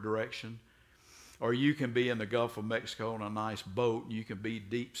whichever direction. Or you can be in the Gulf of Mexico on a nice boat. You can be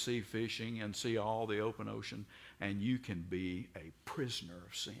deep sea fishing and see all the open ocean, and you can be a prisoner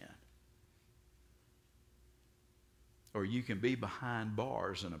of sin. Or you can be behind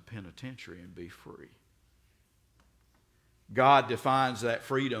bars in a penitentiary and be free. God defines that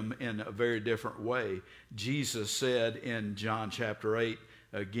freedom in a very different way. Jesus said in John chapter 8,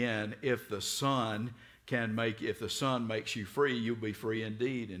 again, if the Son makes you free, you'll be free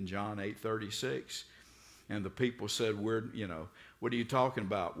indeed, in John 8:36. And the people said, what are you talking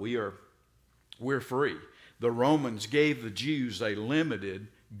about? We're free. The Romans gave the Jews a limited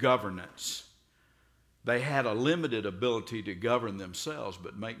governance. They had a limited ability to govern themselves,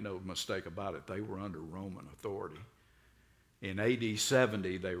 but make no mistake about it, they were under Roman authority. In AD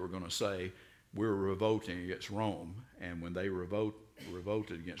 70, they were going to say, we're revolting against Rome. And when they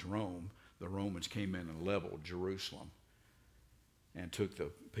revolted against Rome, the Romans came in and leveled Jerusalem and took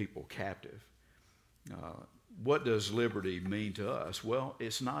the people captive. What does liberty mean to us? Well,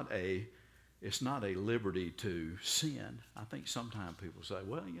 it's not a liberty to sin. I think sometimes people say,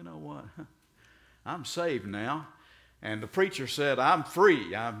 well, you know what? I'm saved now. And the preacher said, I'm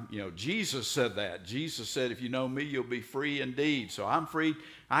free. Jesus said that. Jesus said, if you know me, you'll be free indeed. So I'm free.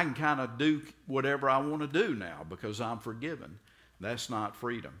 I can kind of do whatever I want to do now because I'm forgiven. That's not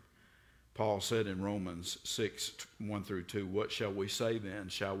freedom. Paul said in Romans 6:1-2, what shall we say then?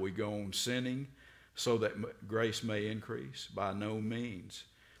 Shall we go on sinning so that grace may increase? By no means.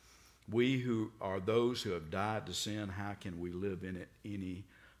 We who are those who have died to sin, how can we live in it any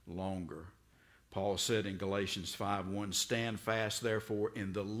longer? Paul said in Galatians 5:1, stand fast therefore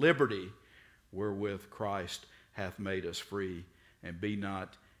in the liberty wherewith Christ hath made us free, and be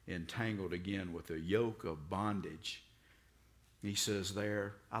not entangled again with the yoke of bondage. He says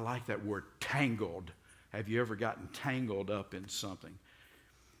there, I like that word, tangled. Have you ever gotten tangled up in something?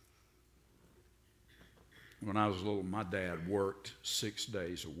 When I was little, my dad worked 6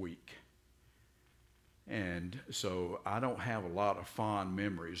 days a week. And so I don't have a lot of fond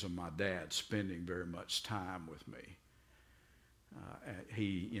memories of my dad spending very much time with me.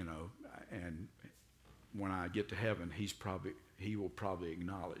 And when I get to heaven, he will probably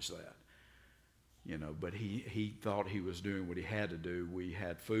acknowledge that. But he thought he was doing what he had to do. We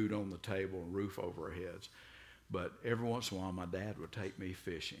had food on the table and roof over our heads. But every once in a while, my dad would take me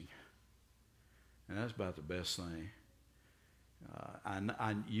fishing. And that's about the best thing.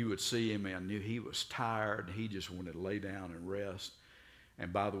 You would see him, and I knew he was tired. He just wanted to lay down and rest.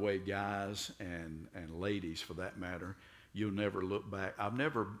 And by the way, guys and ladies for that matter, you'll never look back. I've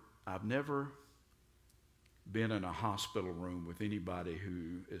never been in a hospital room with anybody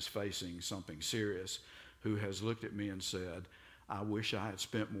who is facing something serious who has looked at me and said, I wish I had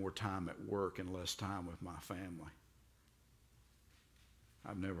spent more time at work and less time with my family.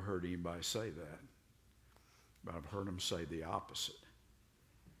 I've never heard anybody say that, but I've heard them say the opposite.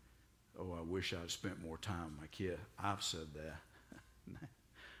 Oh, I wish I'd spent more time with my kid. I've said that.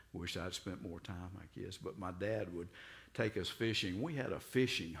 Wish I'd spent more time with my kids. But my dad would take us fishing. We had a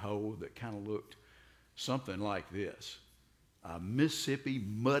fishing hole that kind of looked something like this. A Mississippi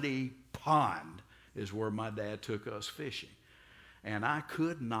muddy pond is where my dad took us fishing. And I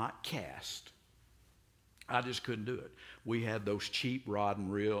could not cast. I just couldn't do it. We had those cheap rod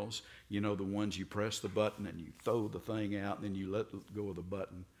and reels, the ones you press the button and you throw the thing out and then you let go of the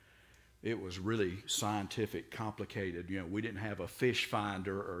button. It was really scientific, complicated. We didn't have a fish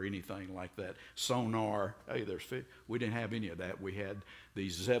finder or anything like that. Sonar, hey, there's fish. We didn't have any of that. We had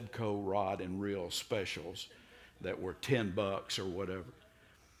these Zebco rod and reel specials that were $10 or whatever.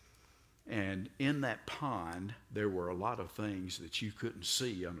 And in that pond, there were a lot of things that you couldn't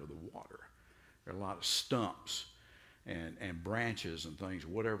see under the water. There were a lot of stumps and branches and things,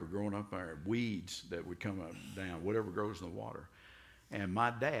 whatever growing up there, weeds that would come up down, whatever grows in the water. And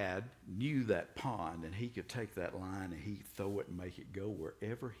my dad knew that pond, and he could take that line and he'd throw it and make it go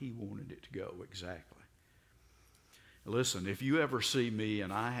wherever he wanted it to go exactly. Listen, if you ever see me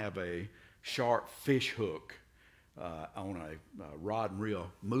and I have a sharp fish hook on a rod and reel,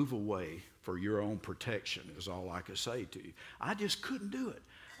 move away for your own protection is all I could say to you. I just couldn't do it.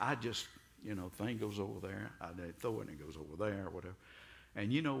 I just, thing goes over there. I throw it and it goes over there or whatever.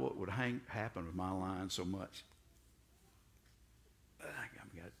 And you know what would happen with my line so much? I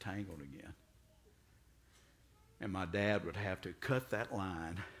got it tangled again. And my dad would have to cut that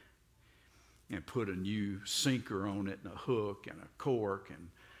line and put a new sinker on it and a hook and a cork and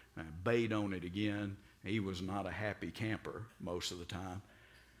a bait on it again. He was not a happy camper most of the time.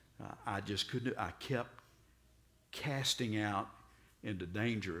 I just couldn't. I kept casting out into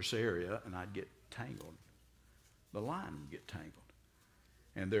dangerous area, and I'd get tangled. The line would get tangled.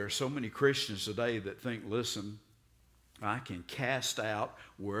 And there are so many Christians today that think, listen, I can cast out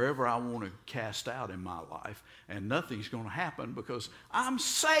wherever I want to cast out in my life, and nothing's going to happen because I'm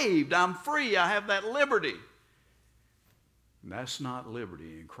saved, I'm free, I have that liberty. And that's not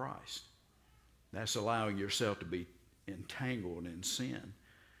liberty in Christ. That's allowing yourself to be entangled in sin.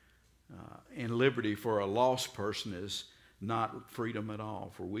 And liberty for a lost person is not freedom at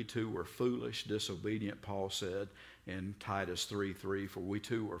all. For we too were foolish, disobedient, Paul said in Titus 3:3. For we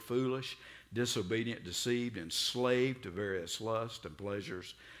too were foolish, disobedient, deceived, enslaved to various lusts and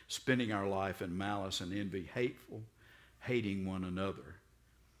pleasures, spending our life in malice and envy, hateful, hating one another.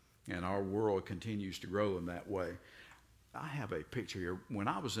 And our world continues to grow in that way. I have a picture here. When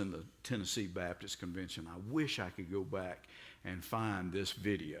I was in the Tennessee Baptist Convention, I wish I could go back and find this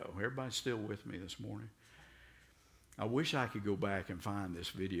video. Everybody still with me this morning? I wish I could go back and find this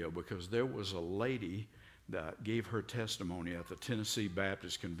video, because there was a lady that gave her testimony at the Tennessee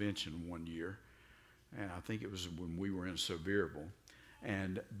Baptist Convention one year, and I think it was when we were in Sevierville.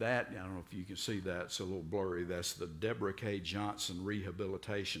 And that, I don't know if you can see that, it's a little blurry, that's the Deborah K. Johnson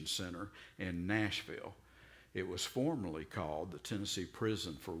Rehabilitation Center in Nashville. It was formerly called the Tennessee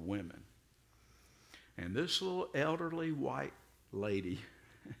Prison for Women. And this little elderly white lady,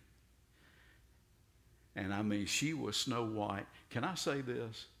 and I mean, she was Snow White. Can I say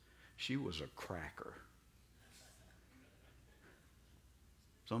this? She was a cracker.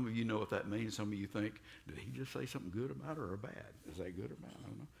 Some of you know what that means. Some of you think, did he just say something good about her or bad? Is that good or bad? I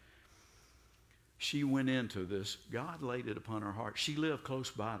don't know. She went into this. God laid it upon her heart. She lived close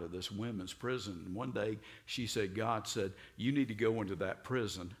by to this women's prison. And one day she said, God said, you need to go into that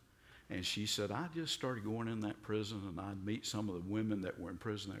prison. And she said, I just started going in that prison, and I'd meet some of the women that were in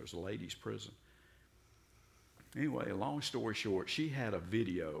prison. There was a ladies' prison. Anyway, long story short, she had a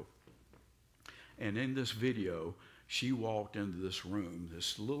video. And in this video, she walked into this room,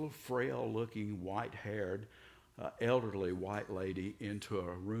 this little frail-looking, white-haired, elderly white lady, into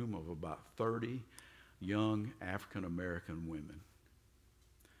a room of about 30 young African-American women.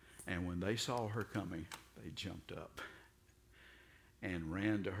 And when they saw her coming, they jumped up and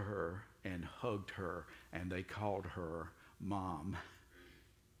ran to her and hugged her, and they called her Mom.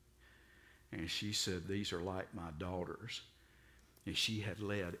 And she said, these are like my daughters. And she had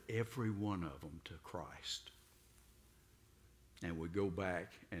led every one of them to Christ. And would go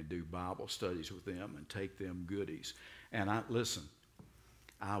back and do Bible studies with them and take them goodies. And listen,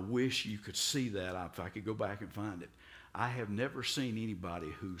 I wish you could see that if I could go back and find it. I have never seen anybody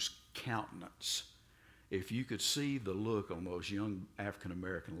whose countenance, if you could see the look on those young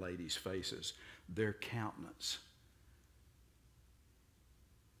African-American ladies' faces, their countenance,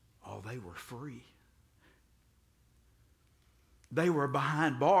 oh, they were free. They were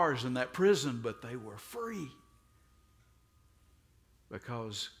behind bars in that prison, but they were free,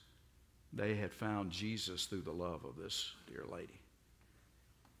 because they had found Jesus through the love of this dear lady.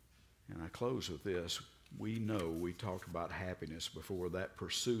 And I close with this. We know, we talked about happiness before, that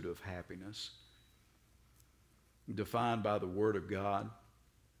pursuit of happiness, defined by the Word of God.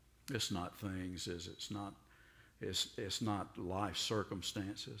 It's not things, it's not life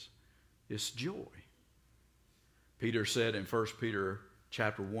circumstances. It's joy. Peter said in 1 Peter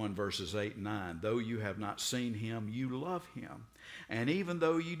chapter 1, verses 8 and 9, though you have not seen him, you love him. And even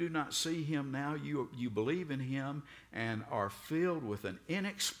though you do not see him now, you believe in him and are filled with an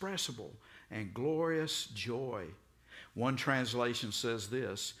inexpressible and glorious joy. One translation says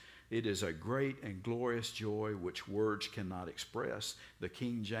this, it is a great and glorious joy which words cannot express. The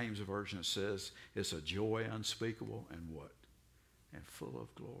King James Version says it's a joy unspeakable and what? And full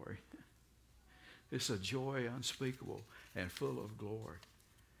of glory. It's a joy unspeakable and full of glory.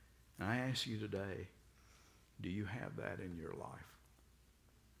 And I ask you today, do you have that in your life?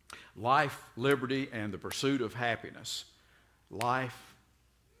 Life, liberty, and the pursuit of happiness. Life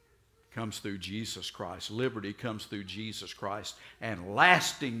comes through Jesus Christ. Liberty comes through Jesus Christ. And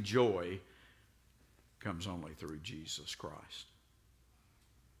lasting joy comes only through Jesus Christ.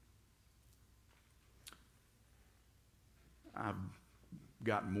 I've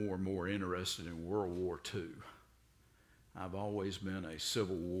gotten more and more interested in World War II. I've always been a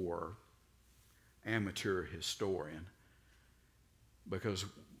Civil War amateur historian. Because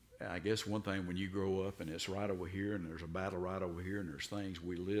I guess one thing when you grow up and it's right over here and there's a battle right over here and there's things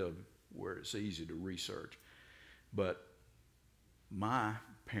we live where it's easy to research. But my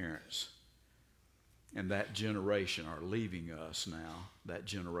parents and that generation are leaving us now. That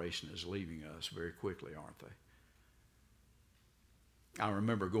generation is leaving us very quickly, aren't they? I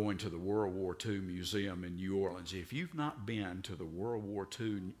remember going to the World War II Museum in New Orleans. If you've not been to the World War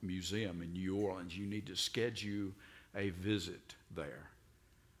II Museum in New Orleans, you need to schedule a visit there.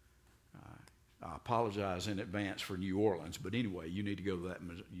 I apologize in advance for New Orleans, but anyway, you need to go to that.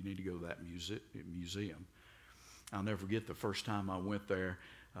 You need to go to that museum. I'll never forget the first time I went there.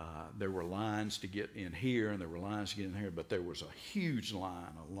 There were lines to get in here, and there were lines to get in here, but there was a huge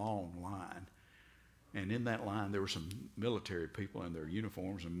line, a long line. And in that line, there were some military people in their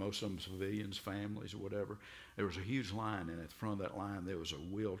uniforms, and most of them civilians, families, or whatever. There was a huge line, and at the front of that line, there was a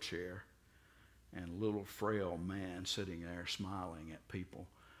wheelchair and a little frail man sitting there smiling at people,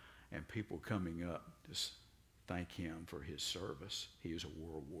 and people coming up to thank him for his service. He was a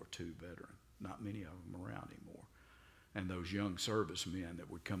World War II veteran. Not many of them around anymore. And those young servicemen that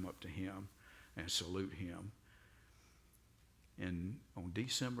would come up to him and salute him. And on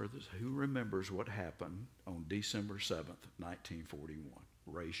December, who remembers what happened on December 7th, 1941?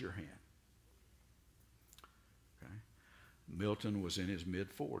 Raise your hand. Okay. Milton was in his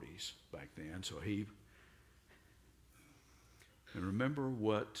mid-40s back then, so and remember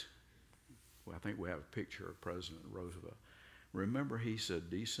what, well, I think we have a picture of President Roosevelt. Remember he said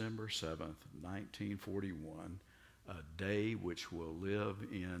December 7th, 1941, a day which will live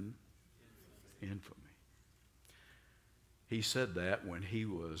in infamy. He said that when he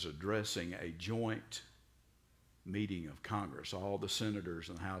was addressing a joint meeting of Congress. All the senators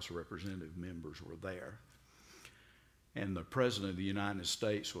and House of Representative members were there. And the President of the United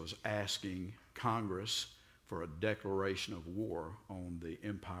States was asking Congress for a declaration of war on the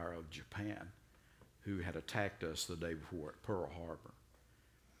Empire of Japan, who had attacked us the day before at Pearl Harbor.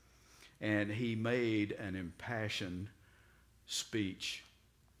 And he made an impassioned speech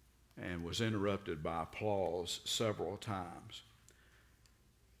and was interrupted by applause several times.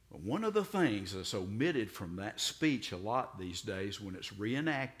 But one of the things that's omitted from that speech a lot these days when it's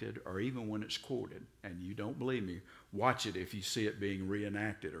reenacted or even when it's quoted, and you don't believe me, watch it if you see it being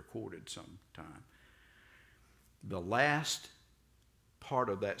reenacted or quoted sometime. The last part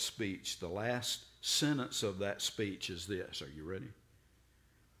of that speech, the last sentence of that speech is this. Are you ready?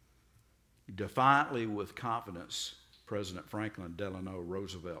 Defiantly with confidence, President Franklin Delano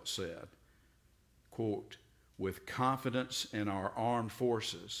Roosevelt said, quote, with confidence in our armed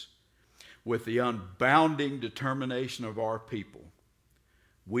forces, with the unbounding determination of our people,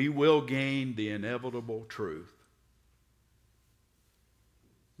 we will gain the inevitable truth.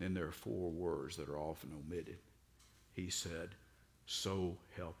 Then there are four words that are often omitted. He said, so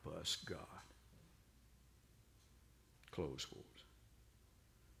help us God. Close quote.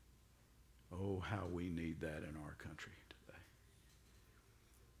 Oh, how we need that in our country today.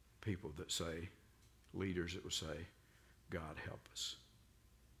 People that say, leaders that would say, God help us.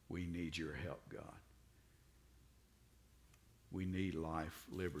 We need your help, God. We need life,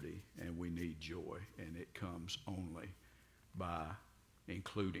 liberty, and we need joy, and it comes only by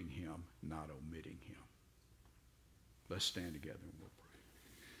including him, not omitting him. Let's stand together and we'll pray.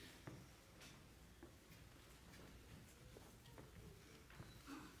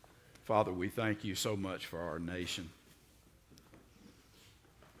 Father, we thank you so much for our nation.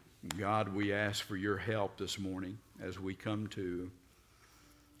 God, we ask for your help this morning as we come to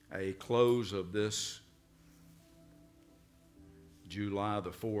a close of this July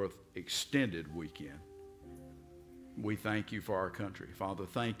the 4th extended weekend. We thank you for our country. Father,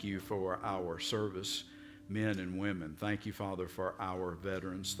 thank you for our service men and women. Thank you, Father, for our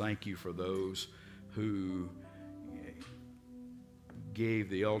veterans. Thank you for those who gave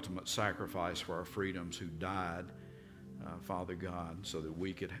the ultimate sacrifice for our freedoms, who died, Father God, so that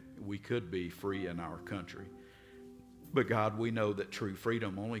we could be free in our country. But God, we know that true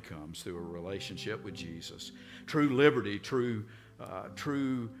freedom only comes through a relationship with Jesus. True liberty, true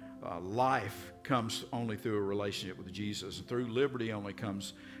life comes only through a relationship with Jesus. And through liberty only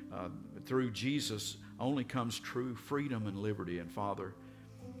comes, through Jesus only comes true freedom and liberty. And Father,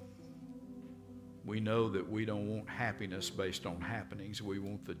 we know that we don't want happiness based on happenings. We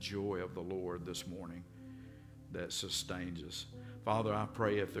want the joy of the Lord this morning that sustains us. Father, I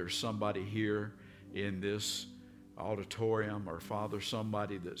pray if there's somebody here in this auditorium, or Father,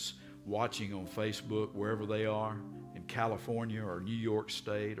 somebody that's watching on Facebook, wherever they are, in California or New York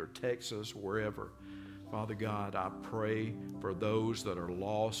State or Texas, wherever. Father God, I pray for those that are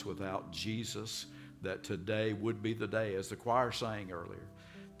lost without Jesus, that today would be the day, as the choir sang earlier,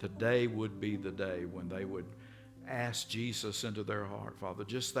 today would be the day when they would ask Jesus into their heart. Father,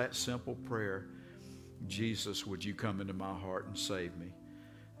 just that simple prayer, Jesus, would you come into my heart and save me?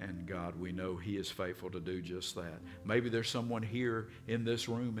 And God, we know he is faithful to do just that. Maybe there's someone here in this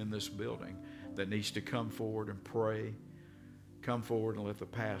room, in this building, that needs to come forward and pray. Come forward and let the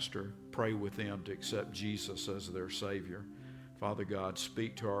pastor pray with them to accept Jesus as their Savior. Father God,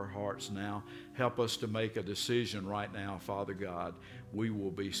 speak to our hearts now. Help us to make a decision right now, Father God. We will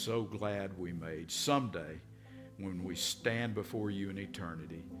be so glad we made someday when we stand before you in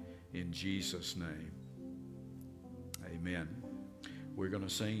eternity. In Jesus' name, amen. We're going to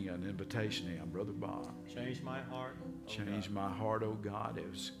sing an invitation hymn, Brother Bob. Change my heart. Change my heart, oh God.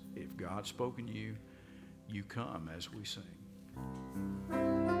 If God's spoken to you, you come as we sing.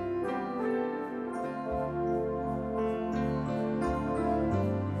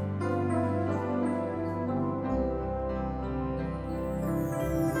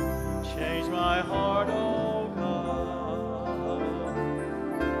 Change my heart, oh God.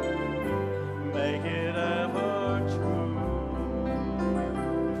 Make it ever true.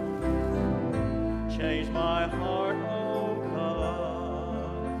 Change my heart, oh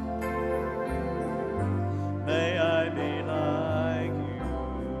God. May I be like you.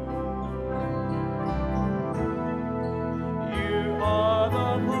 You are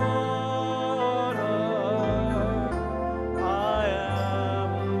the potter, I am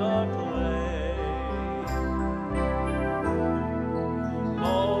the clay.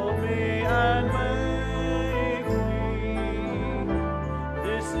 Mold me and make me.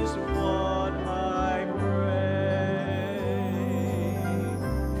 This is what I pray.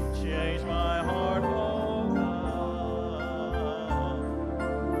 Change my heart, oh God.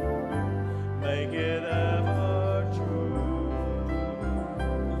 Make it ever true.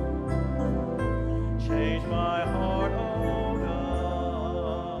 Change my heart, oh God.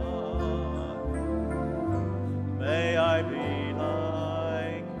 May I be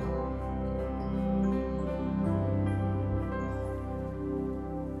like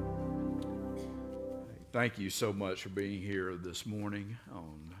Thank you so much for being here this morning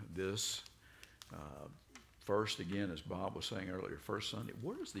on this first, again, as Bob was saying earlier, first Sunday.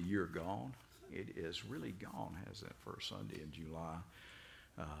 Where's the year gone? It is really gone, hasn't it? First Sunday in July.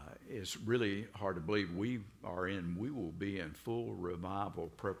 It's really hard to believe we will be in full revival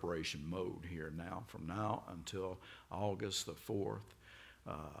preparation mode here now, from now until August the 4th.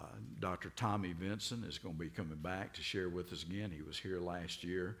 Dr. Tommy Vinson is going to be coming back to share with us again. He was here last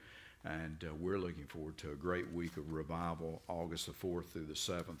year. And we're looking forward to a great week of revival, August the 4th through the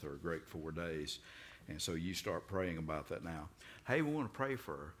 7th, or a great 4 days. And so you start praying about that now. Hey, we want to pray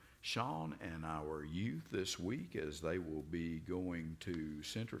for Sean and our youth this week as they will be going to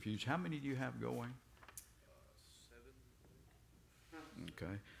Centrifuge. How many do you have going? 7.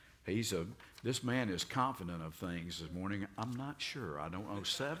 Okay. This man is confident of things this morning. I'm not sure. I don't know.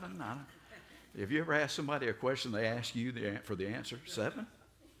 7? Have you ever asked somebody a question, they ask you for the answer? 7?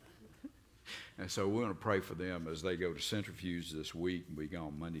 And so we're going to pray for them as they go to Centrifuge this week and be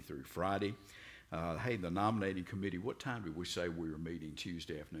gone Monday through Friday. Hey, the nominating committee, what time did we say we were meeting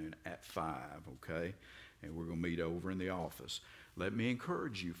Tuesday afternoon? At 5, okay? And we're going to meet over in the office. Let me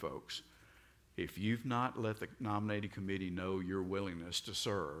encourage you folks, if you've not let the nominating committee know your willingness to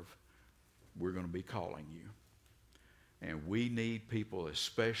serve, we're going to be calling you. And we need people,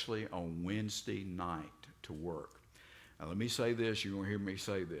 especially on Wednesday night, to work. Now, let me say this. You're going to hear me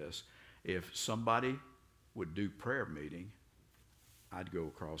say this. If somebody would do prayer meeting, I'd go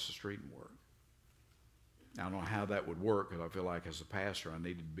across the street and work. I don't know how that would work, because I feel like as a pastor I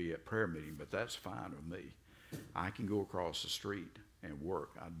needed to be at prayer meeting, but that's fine with me. I can go across the street and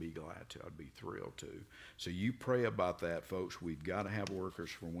work. I'd be glad to. I'd be thrilled to. So you pray about that, folks. We've got to have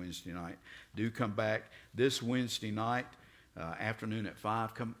workers for Wednesday night. Do come back this Wednesday night, afternoon at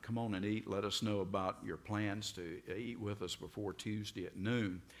 5. Come on and eat. Let us know about your plans to eat with us before Tuesday at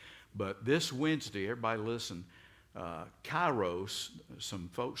noon. But this Wednesday, everybody listen, Kairos, some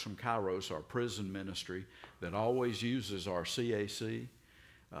folks from Kairos, our prison ministry that always uses our CAC,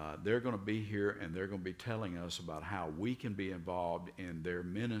 they're going to be here and they're going to be telling us about how we can be involved in their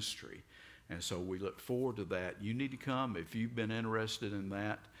ministry. And so we look forward to that. You need to come if you've been interested in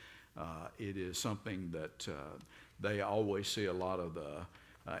that. It is something that they always see a lot of the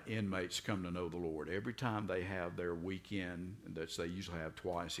inmates come to know the Lord. Every time they have their weekend, that they usually have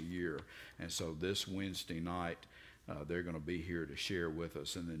twice a year. And so this Wednesday night, they're going to be here to share with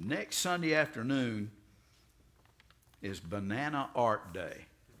us. And then next Sunday afternoon is Banana Art Day.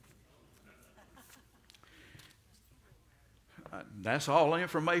 that's all the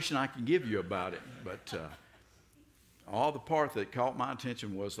information I can give you about it. But all the part that caught my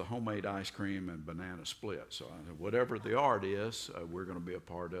attention was the homemade ice cream and banana split. So I said, whatever the art is, we're going to be a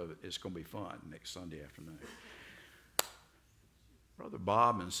part of it. It's going to be fun next Sunday afternoon. Brother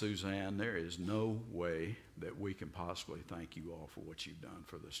Bob and Suzanne, there is no way that we can possibly thank you all for what you've done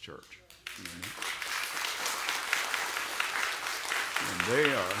for this church. And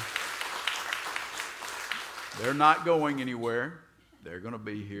they're not going anywhere. They're going to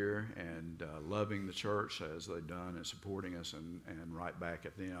be here and loving the church as they've done and supporting us and right back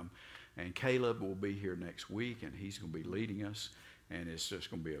at them. And Caleb will be here next week, and he's going to be leading us. And it's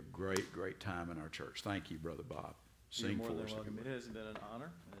just going to be a great, great time in our church. Thank you, Brother Bob. You're more than welcome. It has been an honor,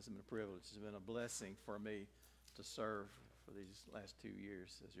 and it's been a privilege. It's been a blessing for me to serve for these last 2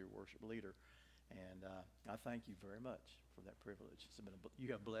 years as your worship leader. And I thank you very much for that privilege.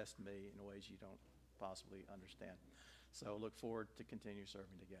 You have blessed me in ways you don't possibly understand. So look forward to continue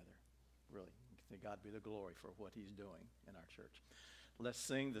serving together. Really, to God be the glory for what he's doing in our church. Let's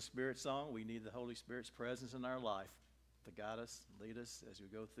sing the Spirit song. We need the Holy Spirit's presence in our life to guide us, lead us as we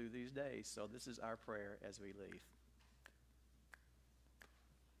go through these days. So this is our prayer as we leave.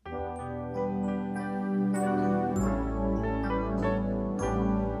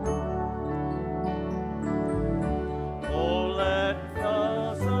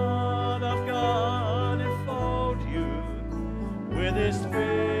 His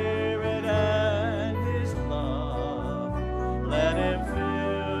Spirit and His love, let Him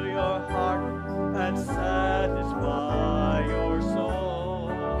fill your heart and satisfy your soul.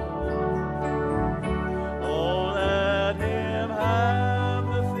 Oh, let Him have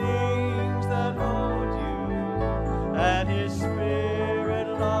the things that hold you, and His Spirit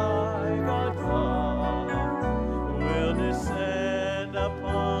like a dove will descend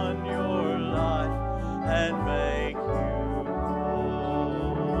upon your life and make you.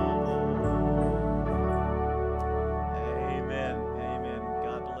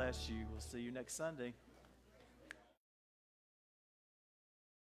 Next Sunday.